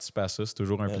d'avoir participé à ça. C'est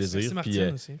toujours un plaisir. Merci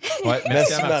Martine aussi. Ouais,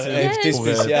 Merci, à Martine. invité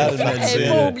spécial, J'avais Martine.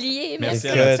 pas oublié. Merci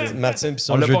Merci. à Écoute, Martine puis On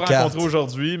son l'a jeu pas de cartes. rencontré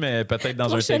aujourd'hui, mais peut-être dans un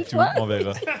Prochaine take-two, fois. on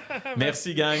verra.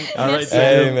 Merci, gang. All right, Merci.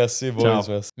 Hey, merci, boys. Ciao.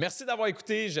 Merci. Merci d'avoir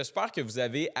écouté. J'espère que vous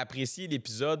avez apprécié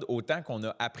l'épisode autant qu'on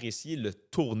a apprécié le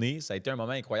tourner. Ça a été un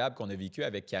moment incroyable qu'on a vécu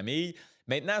avec Camille.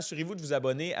 Maintenant, assurez-vous de vous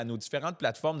abonner à nos différentes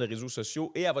plateformes de réseaux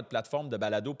sociaux et à votre plateforme de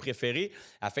balado préférée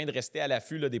afin de rester à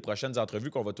l'affût des prochaines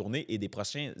entrevues qu'on va tourner et des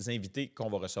prochains invités qu'on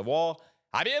va recevoir.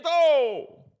 À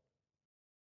bientôt!